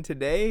Tech Nine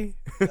today.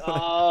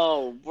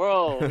 Oh,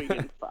 bro, we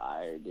getting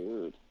fired,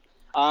 dude.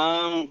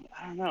 I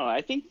don't know.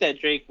 I think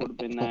that Drake would have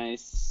been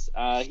nice.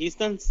 He's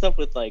done stuff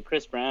with like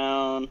Chris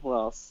Brown. Who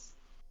else?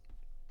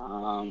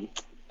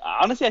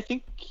 Honestly, I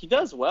think he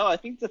does well. I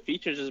think the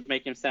features just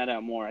make him stand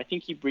out more. I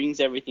think he brings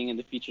everything in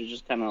the features,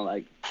 just kind of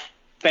like,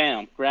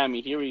 bam,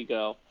 Grammy, here we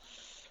go.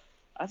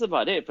 That's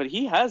about it. But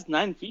he has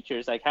 9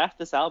 features. Like half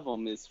this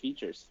album is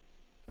features.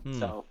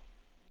 So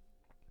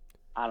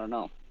I don't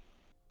know.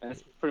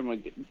 That's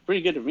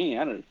pretty good to me.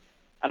 I don't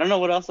know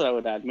what else I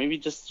would add. Maybe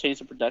just change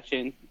the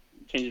production,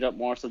 change it up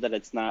more so that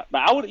it's not.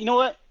 But you know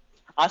what?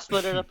 I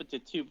split it up into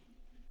two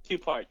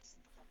parts.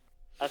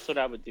 That's what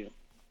I would do.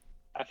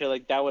 I feel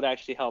like that would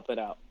actually help it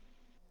out.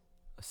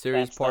 A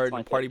serious That's part my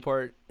and party take.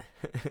 part.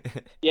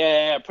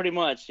 Yeah, pretty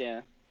much,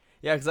 yeah.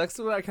 Yeah, because that's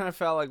what I kind of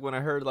felt like when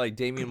I heard like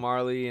Damian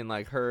Marley and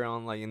like her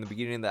on like in the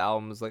beginning of the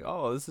album. It was like,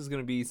 oh, this is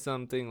gonna be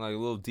something like a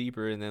little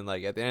deeper, and then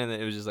like at the end of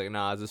it, it was just like,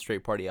 nah, it's a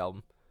straight party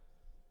album.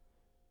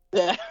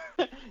 Yeah.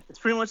 It's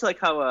pretty much like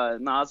how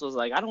Nas was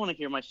like, I don't want to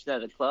hear my shit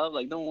at a club.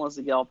 Like, no one wants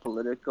to get all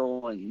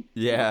political and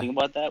think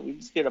about that. We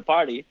just get a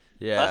party.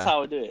 Yeah. That's how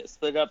I would do it.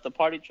 Split up the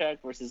party track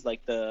versus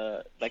like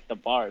the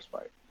bars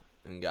part.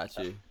 And got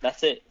you.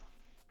 That's it.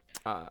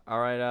 All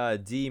right,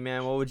 D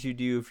man, what would you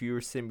do if you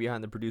were sitting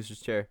behind the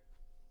producer's chair?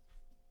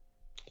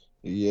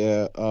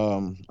 Yeah,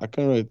 I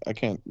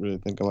can't really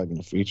think of like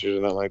no features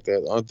or nothing like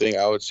that. The only thing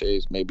I would say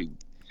is maybe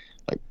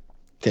like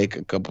take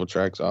a couple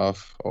tracks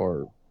off,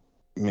 or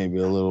maybe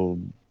a little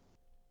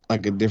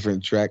like a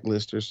different track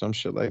list or some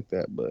shit like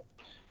that. But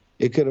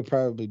it could have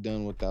probably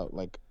done without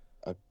like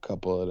a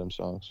couple of them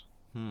songs.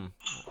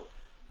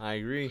 I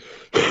agree.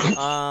 Check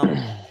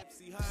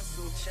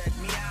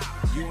me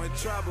out. You in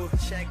trouble?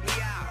 Check me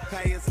out.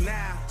 Pay us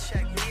now.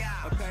 Check me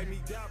out. Or pay me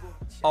double.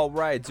 All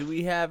right, do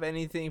we have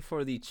anything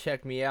for the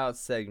check me out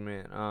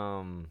segment?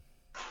 I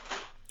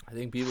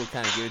think people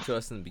kind of gave it to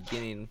us in the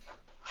beginning.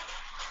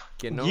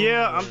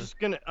 I'm just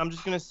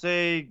gonna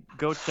say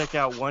go check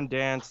out One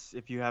Dance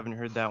if you haven't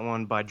heard that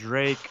one by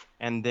Drake,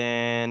 and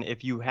then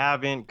if you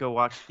haven't, go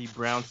watch the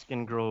Brown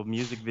Skin Girl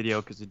music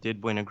video because it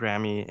did win a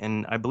Grammy,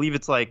 and I believe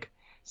it's like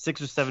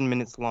 6 or 7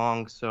 minutes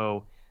long,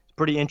 so it's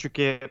pretty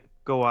intricate.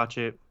 Go watch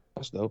it.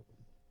 That's dope.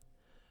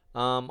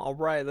 All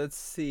right, let's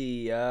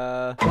see.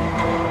 Now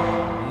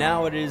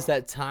it is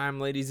that time,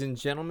 ladies and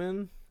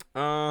gentlemen.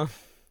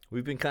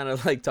 We've been kind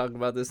of like talking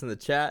about this in the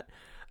chat.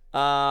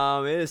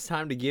 It is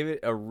time to give it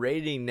a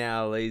rating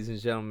now, ladies and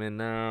gentlemen.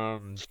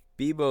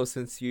 Bebo,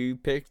 since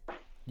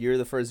you're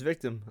the first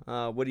victim.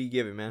 What do you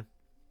give it, man?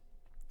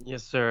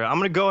 Yes, sir. I'm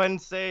going to go ahead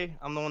and say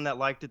I'm the one that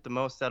liked it the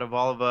most out of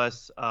all of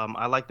us.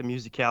 I like the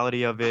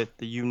musicality of it,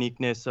 the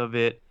uniqueness of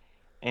it,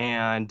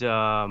 and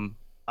I'm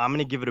going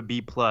to give it a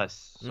B+.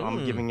 So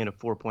I'm giving it a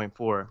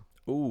 4.4.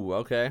 Ooh,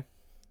 okay.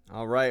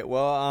 All right.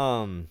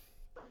 Well,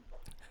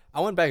 I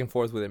went back and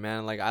forth with it,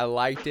 man. Like, I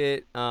liked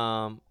it.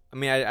 I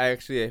mean, I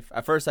actually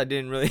at first I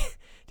didn't really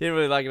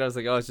like it. I was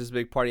like, oh, it's just a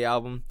big party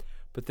album.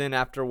 But then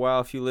after a while,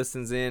 a few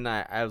listens in,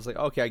 I was like,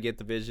 okay, I get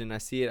the vision. I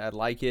see it. I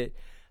like it.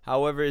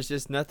 However, it's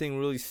just nothing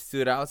really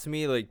stood out to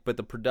me. Like, but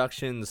the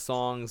production, the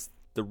songs,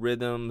 the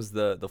rhythms,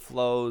 the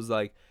flows,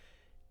 like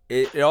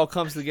it all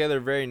comes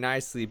together very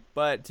nicely.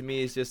 But to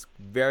me, it's just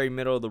very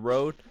middle of the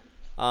road.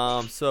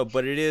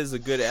 But it is a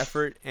good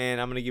effort,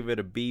 and I'm gonna give it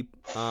a B,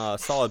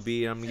 solid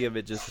B. And I'm gonna give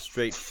it just a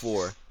straight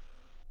 4.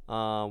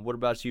 What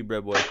about you,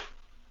 Bread Boy?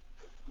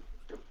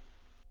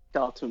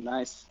 Y'all too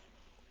nice.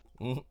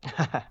 Nah,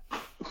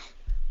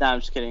 I'm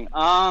just kidding.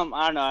 I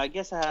don't know. I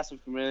guess I had some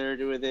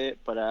familiarity with it,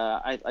 but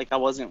I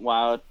wasn't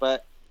wild.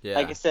 But Yeah.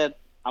 like I said,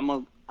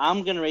 I'm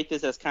gonna rate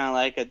this as kind of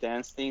like a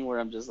dance thing where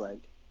I'm just like,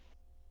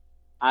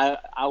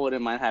 I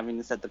wouldn't mind having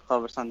this at the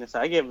club or something. So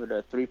I give it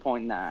a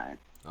 3.9.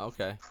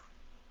 Okay.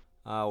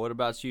 What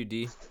about you,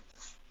 D?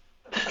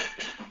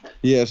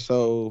 Yeah,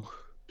 so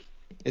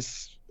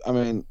this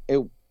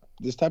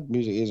type of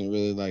music isn't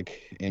really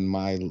like in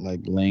my like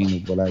lane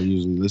of what I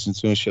usually listen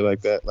to and shit like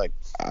that. Like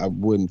I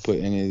wouldn't put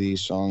any of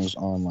these songs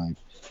on like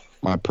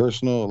my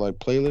personal like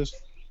playlist,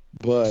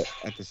 but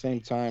at the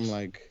same time,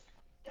 like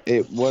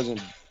it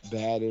wasn't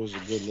bad. It was a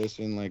good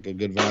listen, like a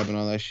good vibe and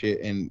all that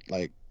shit. And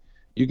like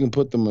you can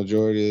put the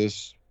majority of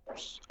this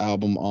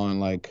album on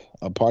like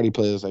a party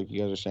playlist, like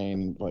you guys are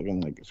saying, like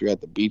if you're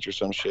at the beach or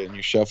some shit and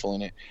you're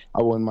shuffling it,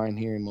 I wouldn't mind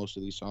hearing most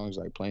of these songs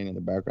like playing in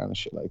the background and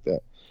shit like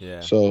that. Yeah.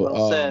 So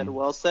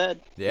Well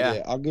said.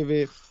 Yeah. I'll give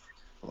it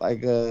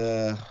like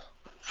a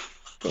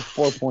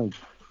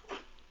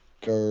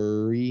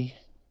 4.3.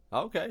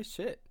 Okay,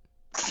 shit.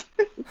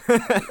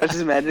 I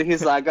just imagine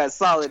he's like, I got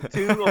solid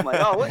 2. I'm like,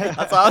 oh, wait. That's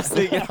what I was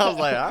thinking. I was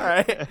like, all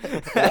right.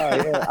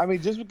 Yeah. I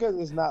mean, just because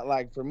it's not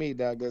like for me,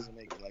 that doesn't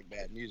make it like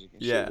bad music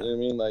and Yeah. shit. You know what I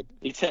mean? Like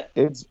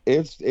It's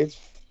it's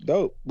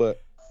dope,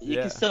 but You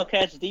Yeah. can still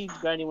catch D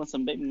grinding with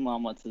some baby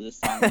mama to this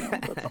song.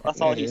 That's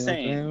all he's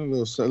saying. A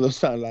little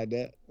something like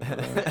that.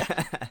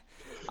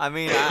 I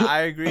mean,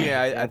 I agree.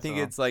 I That's think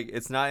all. it's like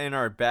it's not in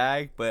our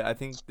bag, but I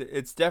think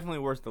it's definitely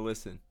worth the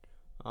listen.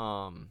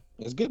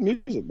 It's good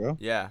music, bro.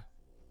 Yeah.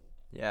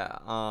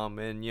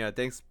 And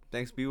thanks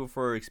people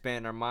for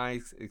expanding our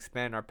minds,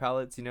 expanding our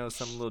palettes.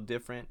 Something a little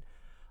different.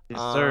 Yes,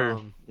 sir.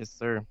 Yes,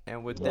 sir.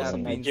 And with That's that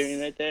some being Nigerian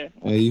right there.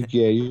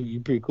 You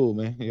pretty cool,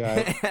 man. You all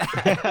right?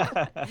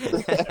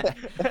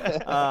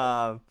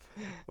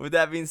 With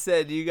that being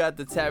said, you got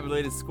the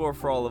tabulated score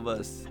for all of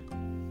us.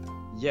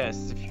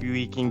 Yes, if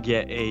we can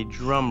get a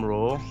drum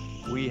roll,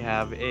 we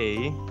have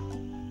a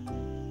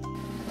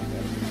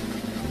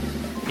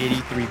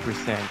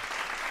 83%.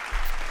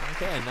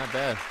 Okay, not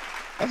bad.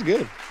 That's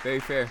good. Very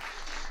fair.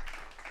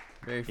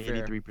 Very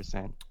fair.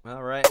 83%.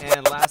 All right,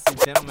 and lastly,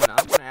 gentlemen,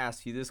 I'm going to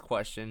ask you this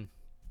question.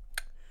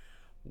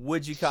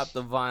 would you cop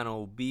the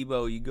vinyl?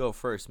 Bebo, you go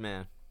first,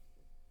 man.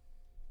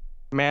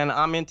 Man,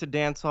 I'm into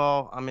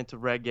dancehall. I'm into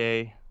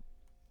reggae.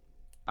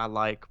 I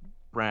like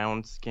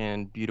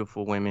brown-skinned,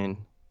 beautiful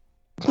women.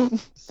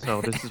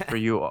 So this is for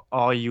you,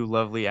 all you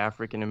lovely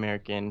African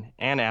American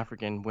and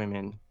African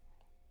women.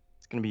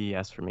 It's gonna be a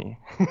yes for me.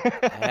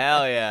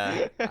 Hell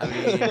yeah! I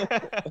mean,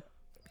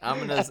 I'm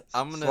gonna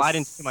slide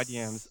into my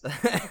DMs.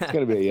 It's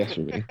gonna be a yes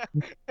for me.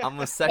 I'm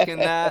gonna second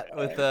that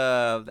with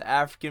the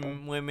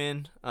African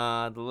women,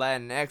 the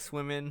Latinx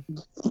women,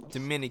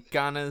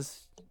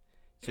 Dominicanas,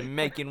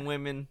 Jamaican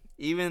women,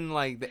 even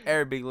like the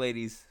Arabic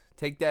ladies.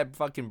 Take that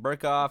fucking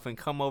burqa off and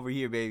come over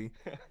here, baby.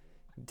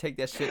 Take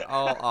that shit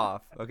all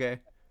off, okay?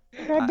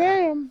 God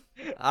damn.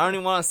 I don't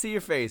even want to see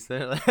your face.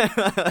 Or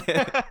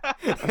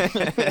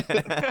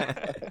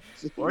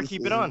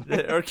keep it on.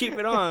 Or keep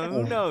it on.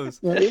 Who knows?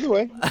 Yeah, either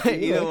way.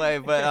 Either way,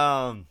 but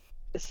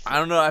I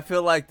don't know. I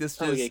feel like this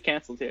We just. get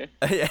canceled here.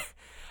 Yeah,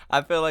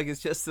 I feel like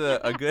it's just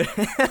a good.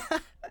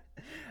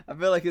 I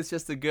feel like it's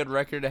just a good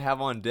record to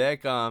have on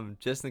deck.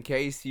 Just in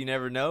case, you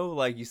never know.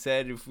 Like you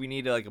said, if we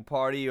need like a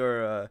party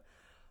or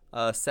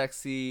a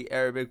sexy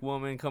Arabic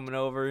woman coming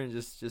over and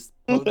just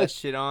put that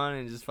shit on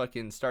and just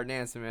fucking start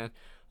dancing, man.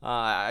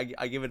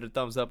 I give it a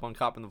thumbs up on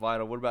copping the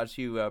vinyl. What about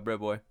you, Bread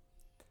Boy?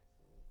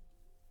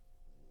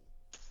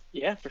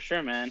 Yeah, for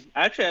sure, man.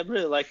 Actually, I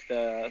really like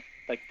the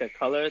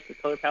color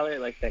palette,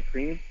 like that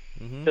green.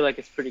 I feel like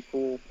it's pretty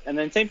cool. And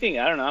then same thing,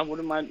 I don't know, I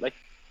wouldn't mind, like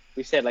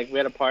we said, like we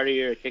had a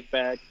party or a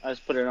kickback, I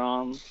just put it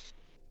on,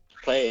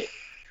 play it,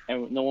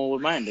 and no one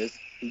would mind. It's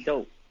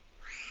dope.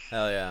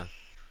 Hell yeah.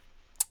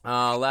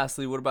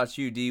 Lastly, what about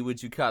you, D?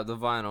 Would you cop the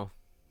vinyl?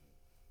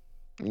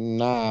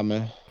 Nah,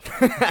 man.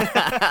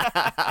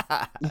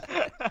 I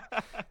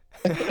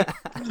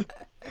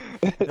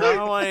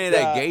don't want any of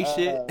that gay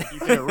shit.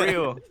 Keep it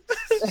real.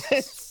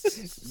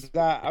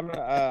 Nah, I'm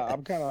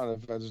kind of on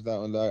the fence with that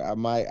one, dog.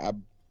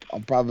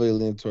 I'm probably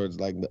lean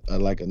towards like a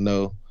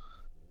no.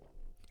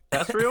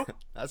 That's real?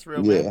 That's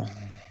real, man.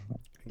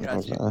 Yeah.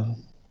 Got you.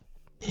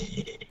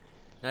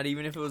 Not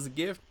even if it was a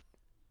gift?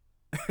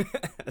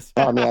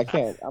 I mean, I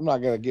can't. I'm not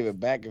gonna give it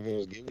back if it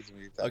was given to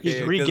me. Okay,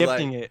 He's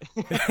re-gifting it.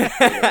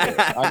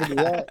 I can do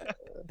that.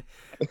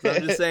 So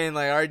I'm just saying,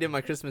 like, I already did my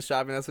Christmas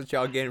shopping. That's what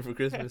y'all getting for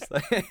Christmas. Oh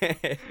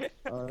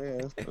yeah,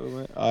 that's cool,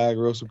 man. I act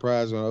real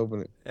surprised when I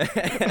open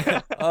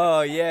it.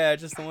 Oh yeah,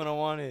 just the one I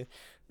wanted.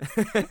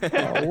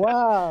 Oh,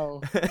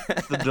 wow.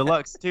 It's the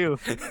deluxe too.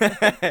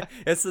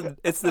 It's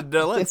the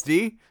deluxe,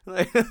 D.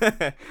 Like, 2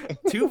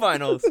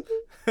 vinyls.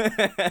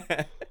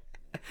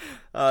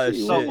 Oh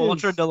shit. So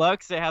ultra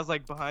deluxe, it has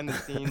like behind the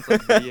scenes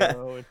like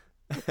video.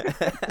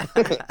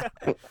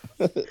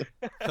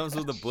 Comes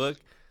with a book.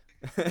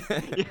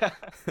 Yeah.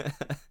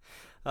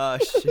 Oh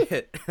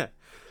shit.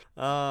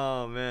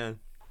 Oh man.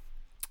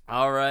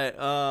 All right.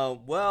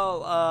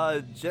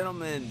 Well,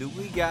 gentlemen, do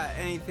we got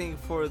anything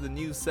for the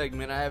news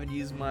segment? I haven't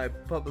used my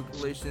public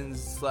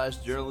relations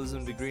 /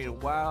 journalism degree in a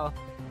while.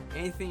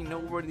 Anything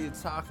noteworthy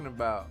to talking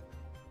about?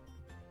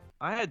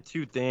 I had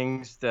 2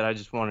 things that I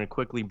just wanted to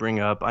quickly bring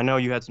up. I know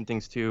you had some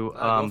things too.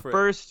 Go for it.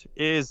 First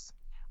is,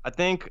 I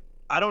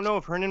don't know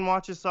if Hernan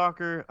watches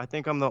soccer. I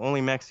think I'm the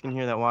only Mexican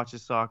here that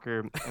watches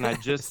soccer. And I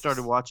just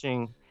started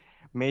watching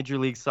Major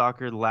League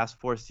Soccer the last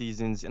 4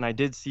 seasons. And I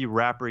did see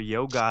rapper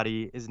Yo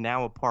Gotti is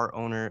now a part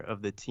owner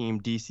of the team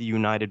DC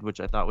United,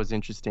 which I thought was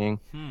interesting.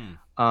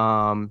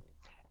 And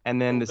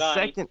then the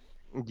second...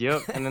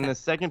 Yep. And then the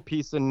second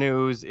piece of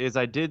news is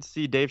I did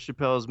see Dave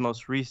Chappelle's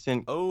most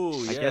recent... Oh,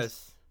 I yes.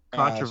 guess,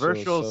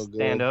 controversial so good.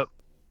 stand-up.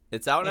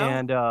 It's out now?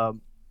 And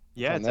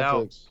yeah, it's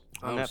out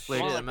on Netflix.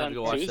 Shit, I'm about to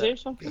go watch Tuesday or that.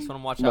 something? That's what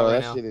I'm watching Bro,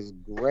 right that now. shit is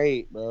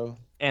great, bro.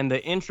 And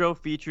the intro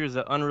features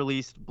an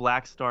unreleased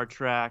Black Star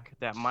track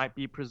that might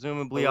be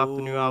presumably off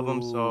the new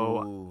album.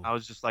 So Ooh. I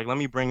was just like, let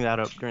me bring that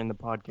up during the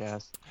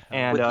podcast.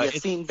 And With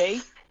it's, Yassine Bey?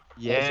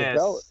 yes,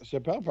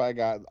 Chappelle probably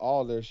got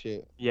all their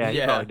shit. yeah, he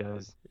Yeah. probably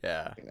does.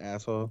 Yeah. Fucking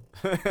asshole.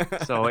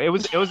 So it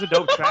was a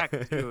dope track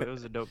too. It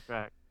was a dope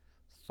track.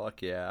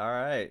 Fuck yeah. All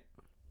right.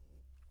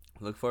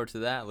 Look forward to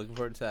that. Looking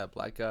forward to that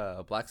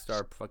Black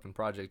Star fucking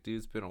project, dude.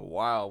 It's been a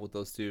while with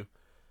those 2.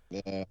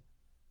 Yeah,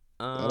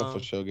 that'll for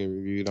sure get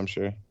reviewed, I'm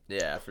sure.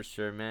 Yeah, for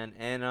sure, man.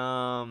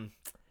 And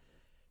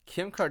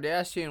Kim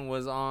Kardashian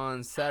was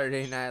on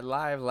Saturday Night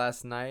Live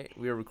last night.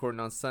 We were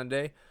recording on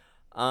Sunday.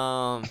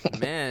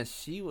 Man,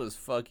 she was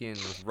fucking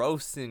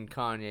roasting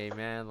Kanye,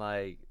 man.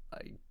 Like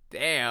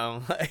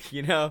damn, like,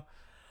 you know.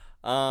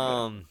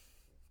 I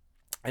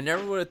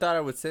never would have thought I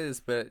would say this,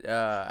 but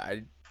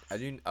I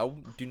do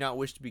not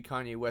wish to be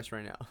Kanye West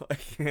right now.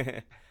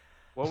 Like,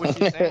 What was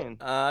she saying?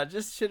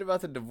 just shit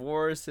about the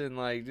divorce and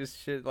like just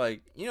shit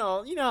like you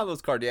know how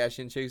those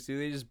Kardashian chicks do.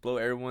 They just blow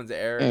everyone's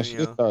air. And And, she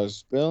you know. started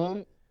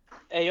spilling.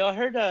 Hey, y'all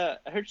heard? I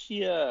heard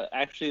she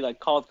actually like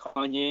called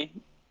Kanye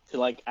to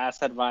like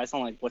ask advice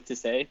on like what to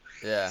say.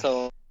 Yeah.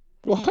 So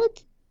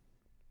What?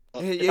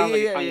 it sounds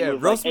like Kanye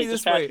was Roast like, me hey,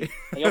 this just way. trust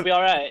me. You'll be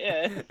all right.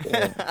 Yeah.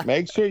 Yeah.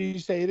 Make sure you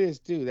say this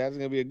too. That's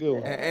gonna be a good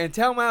one. And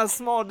tell him I have a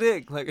small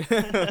dick. Like.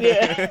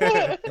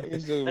 Yeah. It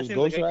was That seems like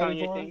a ghostwriting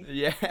Kanye for thing. him?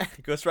 Yeah.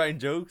 Ghostwriting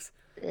jokes.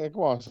 Yeah,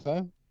 come on,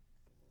 son.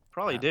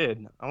 Probably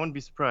did. I wouldn't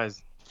be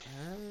surprised.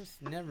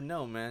 You never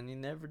know, man. You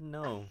never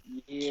know.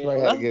 She Yeah,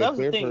 probably had to that get it was the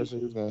clear thing. first, so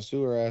he was gonna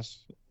sue her ass.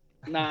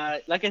 Nah,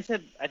 like I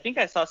said, I think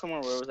I saw somewhere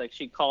where it was like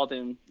she called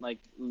him like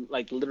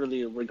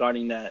literally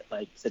regarding that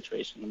like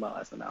situation about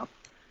SNL.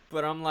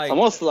 But I'm like, So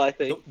most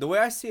likely, the way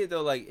I see it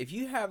though, like if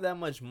you have that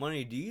much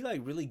money, do you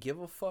like really give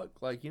a fuck?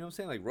 Like, you know what I'm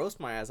saying? Like roast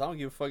my ass. I don't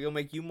give a fuck. It'll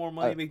make you more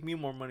money, make me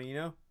more money. You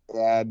know?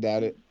 Yeah, I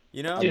doubt it.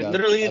 You know? dude, doubt-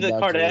 literally I the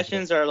doubt you with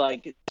Kardashians are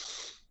like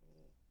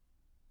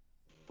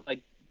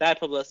bad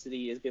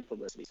publicity is good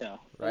publicity. So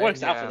Right? it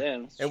works out Yeah. for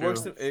them. It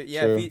works. True.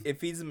 Yeah, True. it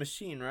feeds the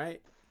machine,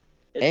 right?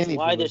 It's Any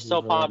why they're publicity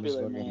so for them is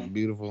popular, fucking man.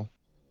 beautiful.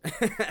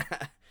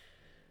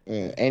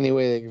 Any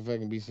way they can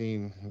fucking be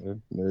seen,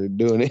 they're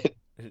doing it.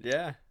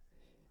 Yeah.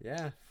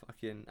 Yeah.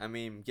 Fucking. I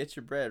mean, get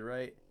your bread,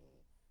 right?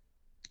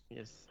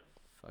 Yes.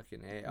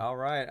 Fucking A. All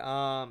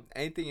right.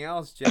 Anything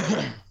else,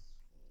 gentlemen?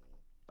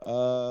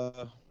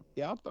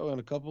 Yeah, I'll throw in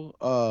a couple.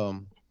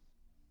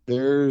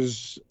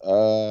 There's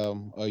a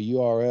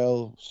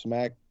URL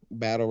Smack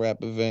battle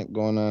rap event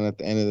going on at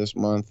the end of this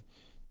month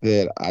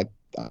that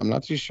I'm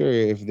not too sure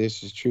if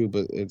this is true,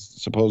 but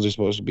it's supposedly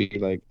supposed to be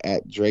like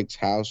at Drake's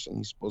house and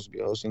he's supposed to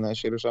be hosting that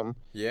shit or something.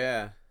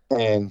 Yeah.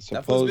 And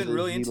That fool's supposedly been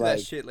really he, into like,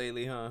 that shit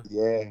lately, huh?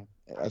 yeah.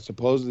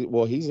 Supposedly,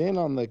 well, he's in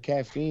on the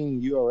caffeine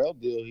URL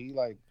deal. He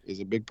like is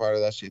a big part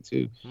of that shit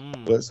too.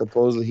 But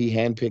supposedly he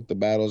handpicked the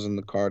battles and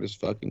the card is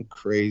fucking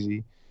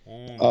crazy.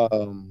 A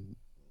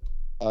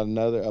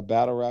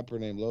battle rapper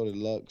named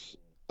Deluxe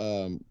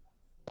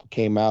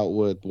came out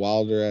with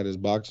Wilder at his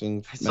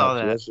boxing I saw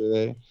match that.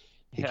 yesterday.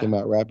 He came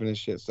out rapping and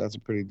shit, so that's a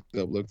pretty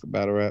dope look for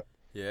battle rap.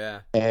 Yeah.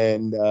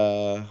 And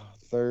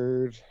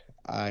third,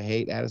 I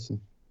hate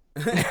Addison.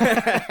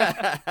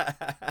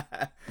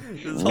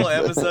 This whole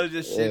episode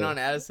just shitting Yeah. on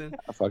Addison.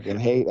 I fucking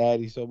hate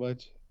Addy so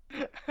much.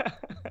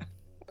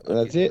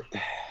 That's it.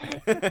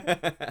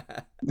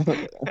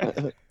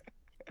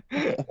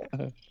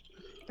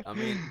 I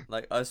mean,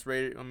 like us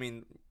Raiders. I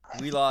mean,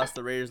 we lost.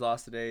 The Raiders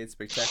lost today in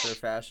spectacular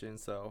fashion.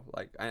 So,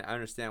 like, I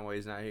understand why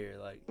he's not here.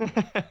 Like,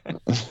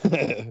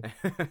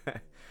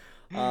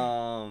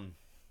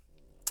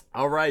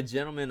 all right,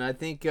 gentlemen. I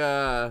think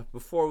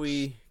before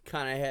we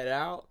kind of head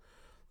out,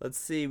 let's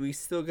see. We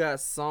still got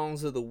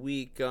songs of the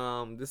week.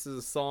 This is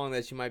a song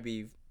that you might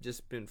be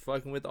just been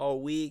fucking with all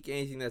week.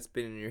 Anything that's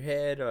been in your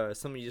head, or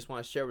something you just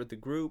want to share with the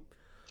group.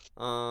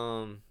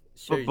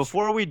 But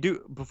before we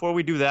do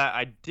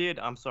that,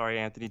 I'm sorry,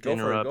 Anthony, to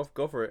interrupt.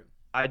 Go for it.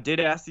 I did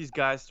ask these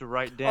guys to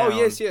write down. Oh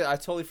yes, yeah. I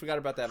totally forgot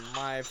about that.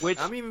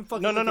 I'm even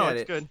fucking. No, at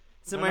it's it. good.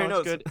 It's in my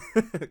notes. It's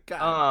good.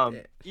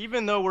 God.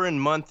 Even though we're in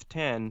month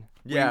 10,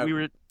 Yeah, we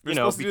were, we're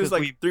supposed to do this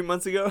like 3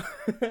 months ago.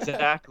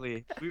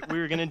 Exactly. We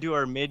were gonna do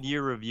our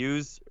mid-year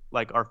reviews,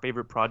 like our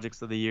favorite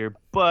projects of the year,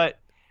 but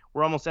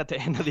we're almost at the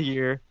end of the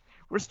year.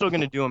 We're still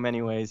gonna do them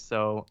anyways.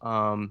 So,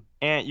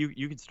 Ant,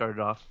 you could start it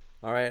off.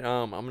 All right.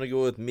 I'm gonna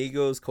go with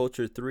Migos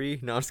Culture 3.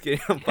 No, I'm just kidding.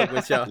 I'm fucking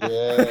with y'all.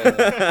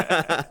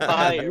 Yeah.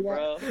 Fire,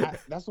 bro.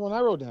 That's the one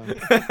I wrote down.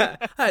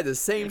 I had the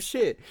same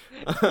shit.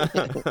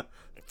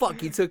 Fuck,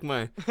 he took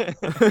mine.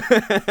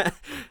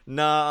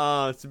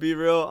 Nah, to be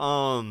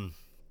real,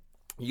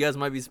 you guys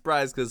might be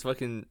surprised because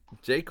fucking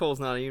J. Cole's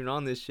not even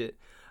on this shit.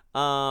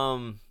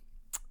 I'm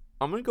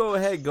gonna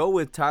go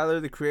with Tyler,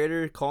 the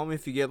Creator. Call Me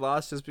If You Get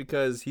Lost, just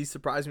because he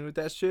surprised me with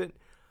that shit.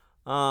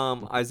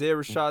 Isaiah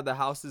Rashad, The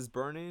House Is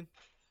Burning.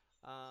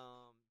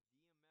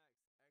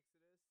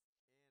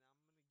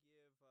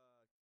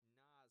 DMX, Exodus,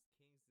 and I'm gonna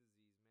give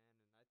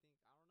Nas King's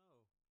Disease,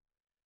 man.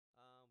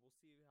 And I don't know. We'll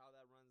see how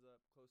that runs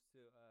up close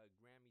to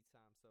Grammy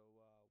time. So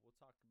we'll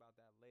talk about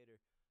that later.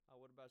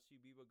 What about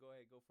you, Bebo? Go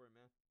ahead, go for it,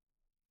 man.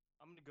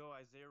 I'm gonna go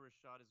Isaiah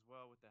Rashad as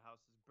well with The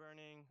House Is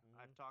Burning.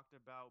 I've talked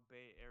about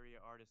Bay Area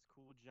artist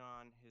Cool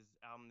John. His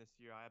album this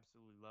year, I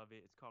absolutely love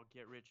it. It's called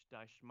Get Rich,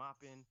 Die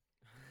Schmoppin'.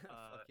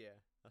 Fuck yeah,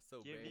 that's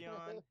so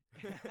Giveon.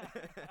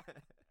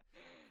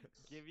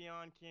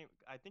 Giveon came.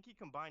 I think he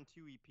combined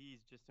 2 EPs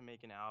just to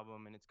make an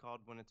album, and it's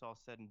called When It's All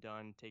Said and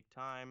Done, Take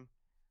Time.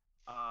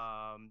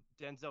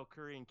 Denzel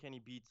Curry and Kenny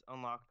Beats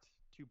Unlocked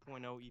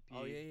 2.0 EP.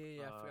 Oh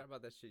yeah. I forgot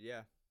about that shit.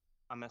 Yeah.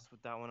 I messed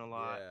with that one a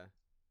lot.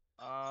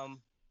 Yeah.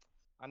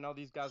 I know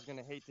these guys are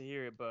gonna hate to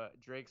hear it, but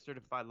Drake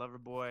Certified Lover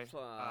Boy.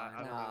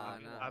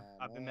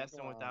 I've been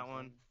messing with that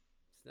one.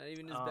 It's not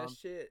even his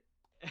best shit.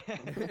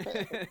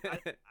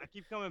 I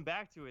keep coming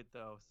back to it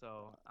though,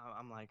 so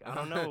I'm like, I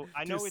don't know.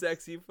 I know Too it's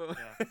sexy for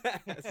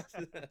yeah.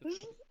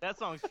 That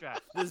song's trash.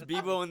 This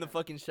Bebo in the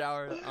fucking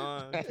shower.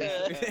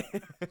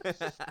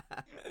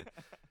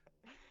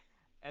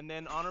 And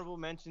then honorable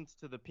mentions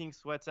to the Pink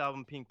Sweats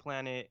album, Pink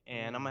Planet,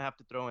 and I'm gonna have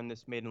to throw in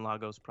this Made in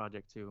Lagos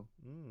project too.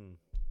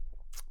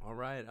 All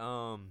right.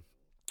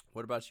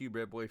 What about you,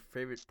 Bread Boy?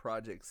 Favorite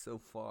project so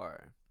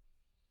far?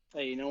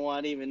 Hey, you know what?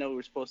 I didn't even know we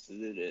were supposed to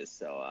do this.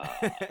 So,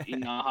 you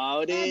know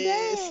how it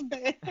is.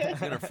 He's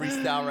gonna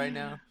freestyle right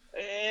now.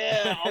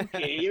 Yeah.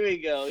 Okay. Here we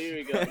go.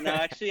 No,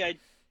 actually,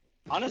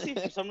 Honestly,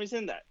 for some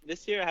reason that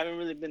this year I haven't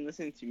really been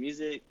listening to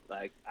music.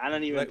 Like I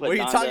don't even Like, put what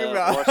are you talking Donda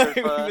about? or We've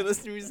been Surfa.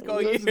 listening to music all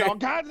Listen to year. all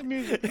kinds of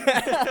music.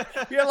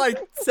 We have like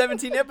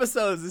 17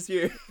 episodes this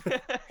year.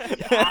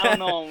 I don't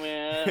know,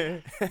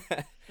 man.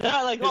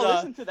 Yeah, like I'll It's,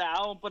 listen to the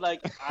album, but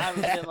like I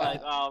haven't been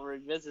like, oh, I'll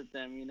revisit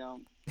them. You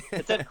know.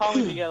 It said "Call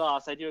Me to Get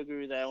Lost." I do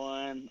agree with that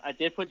one. I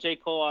did put J.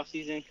 Cole off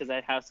season because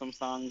I have some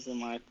songs in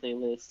my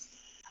playlist.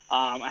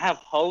 I have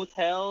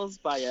 "Hotels"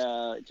 by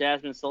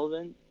Jasmine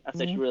Sullivan. I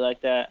actually really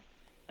like that.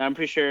 And I'm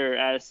pretty sure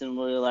Addison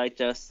really like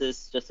Justin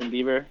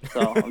Bieber,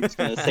 so I'm just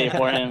gonna say it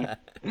for him.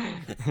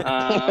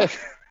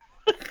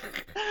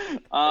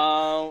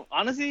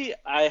 Honestly,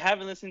 I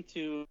haven't listened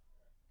to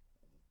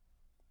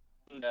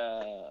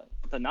the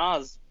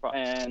Nas,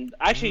 and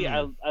actually,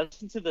 I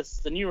listened to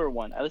the newer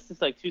one. I listened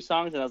to like 2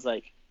 songs, and I was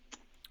like,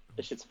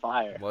 "This shit's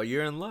fire." Well,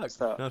 you're in luck.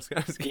 So, No, I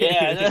was kidding.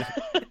 yeah,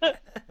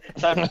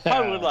 so I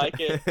probably would like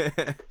it.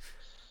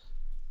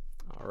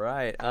 All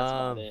right. That's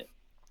about it.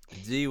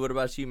 G, what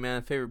about you,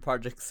 man? Favorite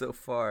project so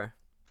far?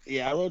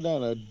 Yeah, I wrote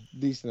down a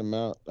decent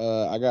amount.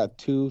 I got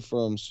 2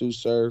 from Sue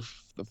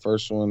Surf. The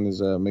first one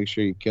is "Make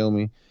Sure You Kill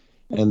Me,"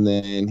 and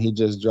then he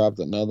just dropped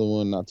another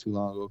one not too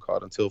long ago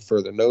called "Until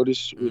Further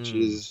Notice," which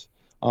is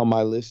on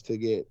my list to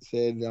get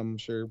said. I'm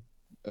sure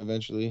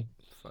eventually.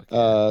 Fuck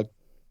yeah.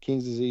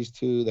 King's Disease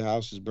 2, The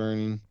House Is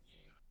Burning.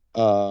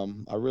 I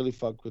really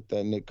fuck with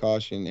that Nick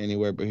Caution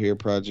Anywhere But Here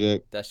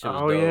project. That shit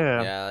was Oh, dope.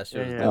 yeah. That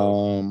shit was Yeah.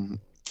 dope.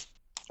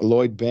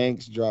 Lloyd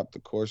Banks dropped The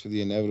Course of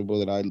the Inevitable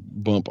that I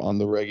bump on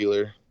the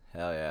regular.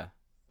 Hell yeah.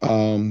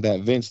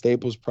 That Vince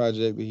Staples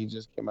project that he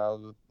just came out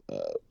with,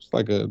 it's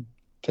like a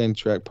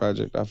 10-track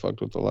project I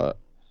fucked with a lot.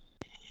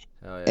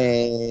 Hell yeah.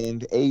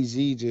 And AZ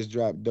just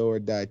dropped Do or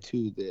Die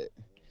 2 that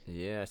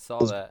Yeah, I saw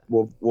that.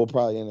 we'll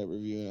probably end up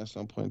reviewing at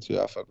some point too.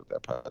 I fuck with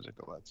that project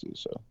a lot too.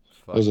 So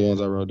Fuck those are the yeah.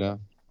 ones I wrote down.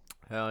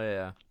 Hell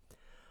yeah.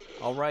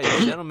 All right,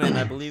 gentlemen,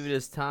 I believe it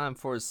is time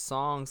for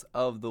songs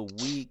of the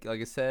week. Like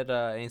I said,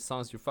 any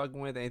songs you're fucking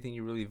with, anything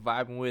you're really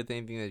vibing with,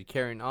 anything that you're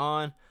carrying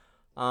on.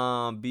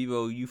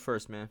 Bebo, you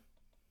first, man.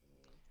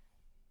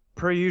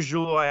 Per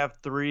usual, I have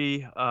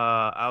 3.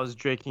 I was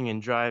drinking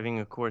and driving,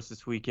 of course,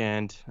 this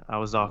weekend. I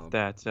was off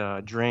that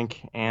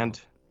drink and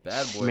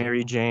Bad boy.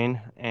 Mary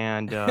Jane,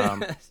 and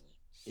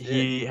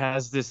he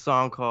has this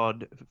song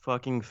called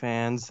 "Fucking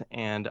Fans,"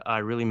 and I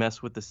really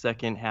messed with the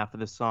second half of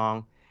the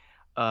song.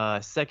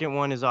 Second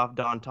one is off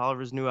Don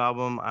Toliver's new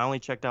album. I only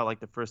checked out like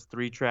the first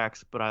 3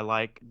 tracks, but I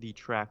like the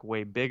track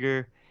Way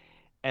Bigger.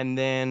 And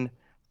then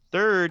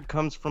third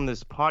comes from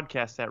this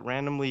podcast that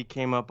randomly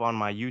came up on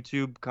my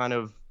YouTube kind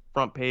of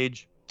front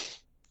page,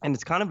 and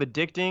it's kind of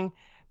addicting.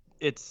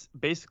 It's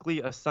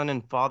basically a son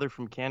and father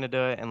from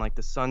Canada, and like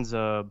the son's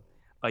a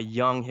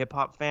young hip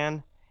hop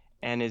fan,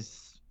 and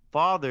his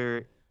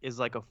father is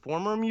like a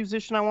former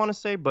musician, I want to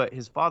say, but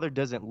his father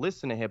doesn't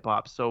listen to hip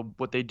hop. So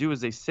what they do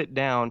is they sit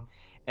down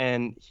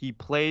and he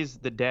plays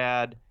the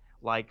dad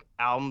like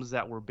albums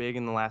that were big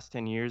in the last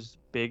 10 years,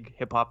 big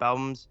hip hop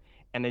albums,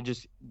 and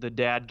the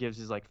dad gives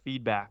his like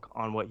feedback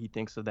on what he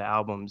thinks of the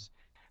albums.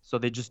 So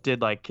they just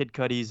did like Kid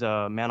Cudi's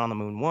Man on the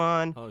Moon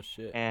 1. Oh,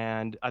 shit.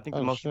 And I think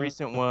the most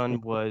recent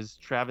one was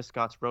Travis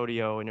Scott's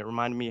Rodeo, and it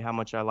reminded me how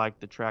much I liked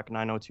the track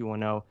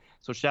 90210.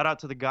 So shout out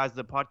to the guys.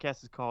 The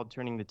podcast is called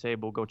Turning the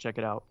Table. Go check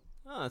it out.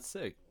 Oh, that's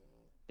sick.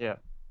 Yeah.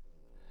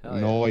 Hell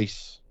yeah.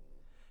 Nice.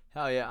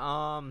 Hell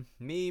yeah.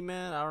 Me,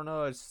 man, I don't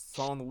know. It's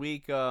song of the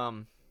week.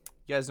 You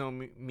guys know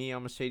me.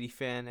 I'm a Shady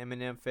fan,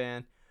 Eminem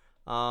fan.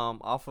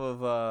 Off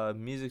of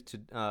Music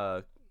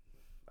to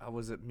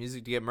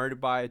Music to Get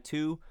Murdered By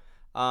 2.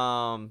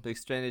 The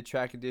extended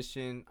track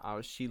edition.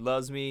 She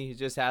Loves Me. It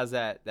just has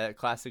that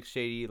classic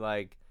Shady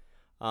like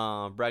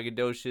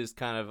braggadocious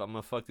kind of I'm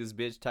gonna fuck this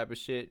bitch type of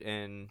shit,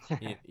 and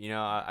you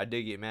know I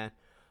dig it, man.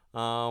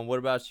 What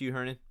about you,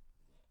 Hernan?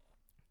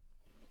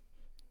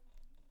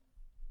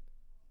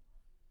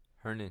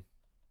 Hernan,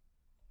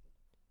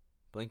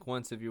 blink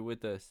once if you're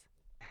with us.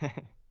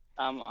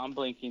 I'm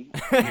blinking.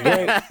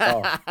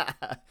 Oh.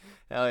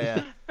 Hell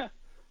yeah.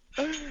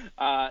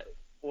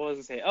 What was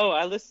I say? Oh,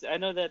 I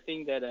know that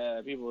thing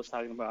that people was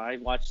talking about. I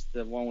watched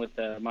the one with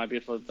My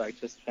Beautiful Dark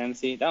Twisted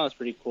Fantasy. That was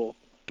pretty cool.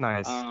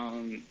 Nice.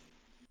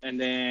 And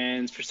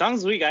then for songs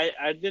of the week,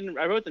 I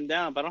wrote them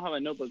down, but I don't have a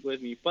notebook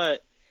with me.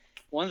 But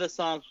one of the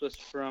songs was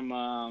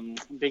from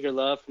Bigger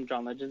Love from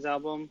John Legend's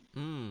album.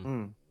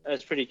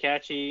 It's pretty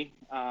catchy.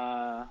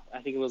 I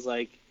think it was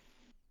like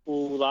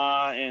Ooh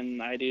La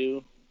and I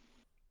Do.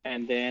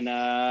 And then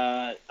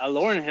a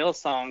Lauryn Hill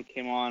song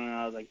came on, and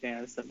I was like, damn,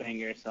 this is a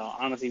banger. So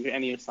honestly,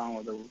 any song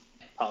would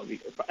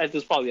probably, it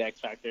was probably X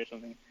Factor or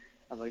something.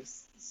 I was like,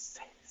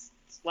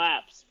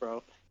 slaps,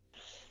 bro.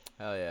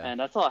 Hell yeah. And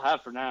that's all I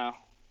have for now.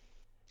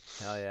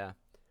 Hell yeah.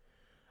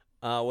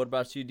 What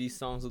about you, these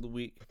songs of the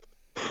week?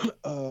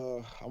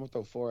 I'm gonna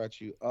throw 4 at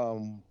you.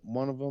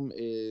 One of them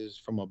is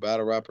from a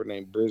battle rapper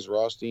named Briz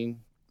Rothstein.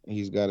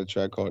 He's got a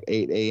track called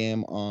 8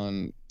 a.m.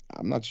 on,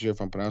 I'm not sure if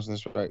I'm pronouncing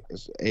this right.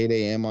 It's 8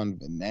 a.m. on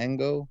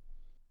Venango.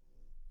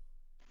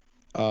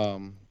 Yeah,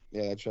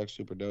 that track's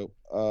super dope.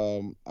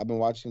 I've been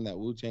watching that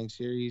Wu-Tang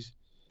series.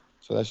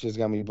 So that shit's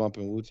got me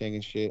bumping Wu-Tang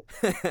and shit.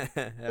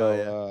 Hell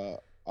yeah.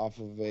 Off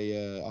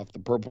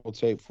the purple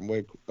tape from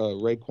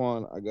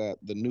Raekwon, I got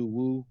the new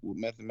Wu with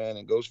Method Man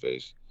and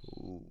Ghostface.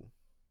 Ooh.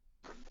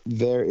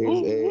 There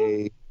is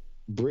a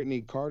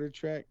Brittany Carter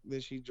track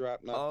that she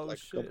dropped a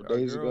couple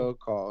days ago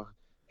called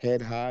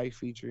Head High,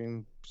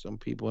 featuring some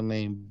people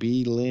named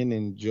B. Lynn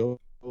and Joel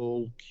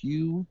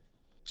Q.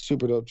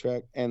 Super dope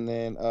track. And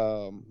then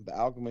The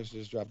Alchemist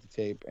just dropped the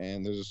tape,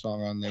 and there's a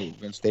song on there with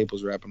Vince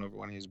Staples rapping over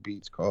one of his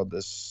beats called the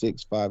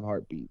 6-5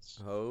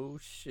 Heartbeats. Oh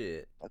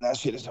shit. And that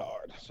shit is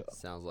hard. So.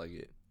 Sounds like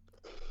it.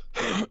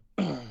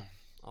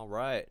 All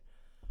right.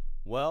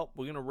 Well,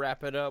 we're gonna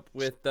wrap it up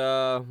with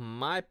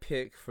my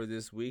pick for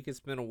this week. It's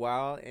been a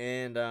while,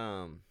 and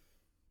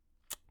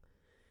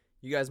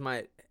you guys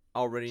might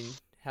already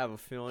have a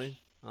feeling.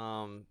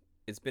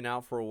 It's been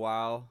out for a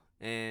while,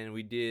 and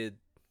we did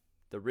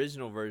the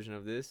original version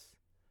of this.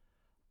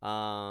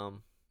 Our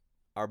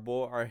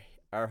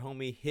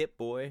homie Hit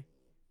Boy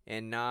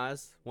and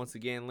Nas once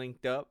again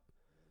linked up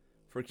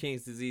for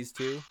King's Disease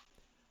 2.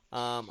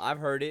 I've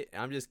heard it.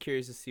 I'm just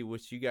curious to see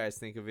what you guys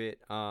think of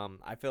it.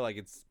 I feel like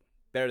it's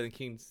better than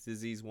King's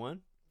Disease 1.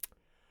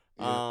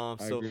 I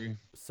agree.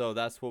 So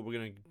that's what we're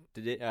gonna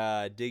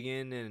dig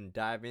in and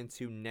dive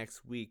into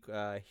next week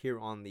here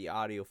on the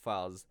Audio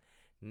Files.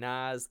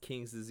 Nas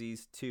King's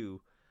Disease 2.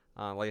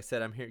 Like I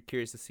said, I'm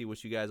curious to see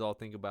what you guys all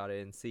think about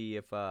it and see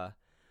if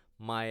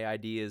my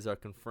ideas are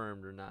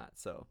confirmed or not.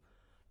 So,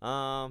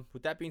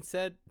 with that being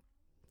said,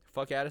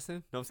 fuck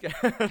Addison. No, I'm just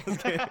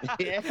kidding.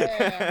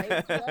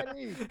 Yeah,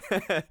 funny.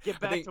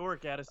 Get back to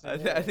work,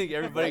 Addison. I think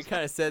everybody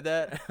kind of said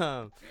that.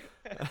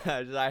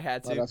 I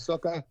had to. I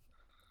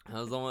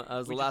was the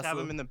last. Just have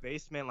him in the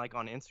basement, like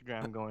on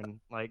Instagram, going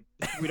like,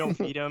 we don't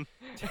feed him.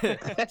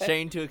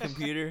 Chained to a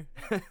computer.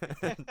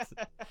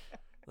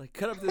 Like,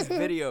 cut up this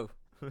video.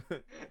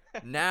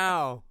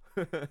 Now.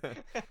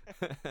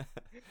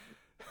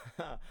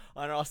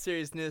 On all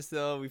seriousness,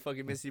 though, we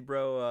fucking miss you,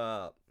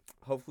 bro.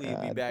 Hopefully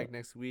you'll be back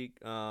next week.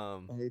 I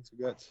hate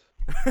your guts.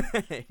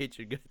 I hate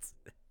your guts.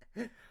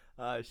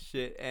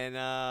 Shit. And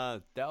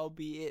that'll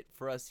be it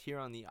for us here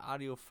on the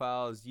Audio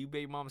Files. You,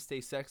 baby mama,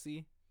 stay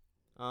sexy.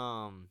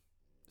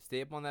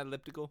 Stay up on that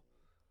elliptical.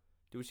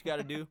 Do what you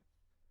gotta do.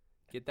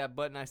 Get that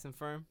butt nice and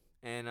firm.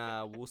 And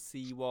we'll see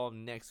you all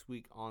next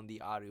week on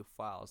the Audio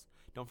Files.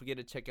 Don't forget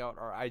to check out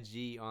our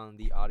IG on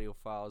the Audio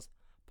Files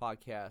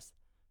podcast.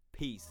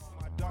 Peace.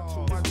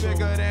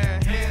 Bigger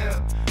than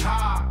him,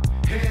 high,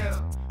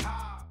 him.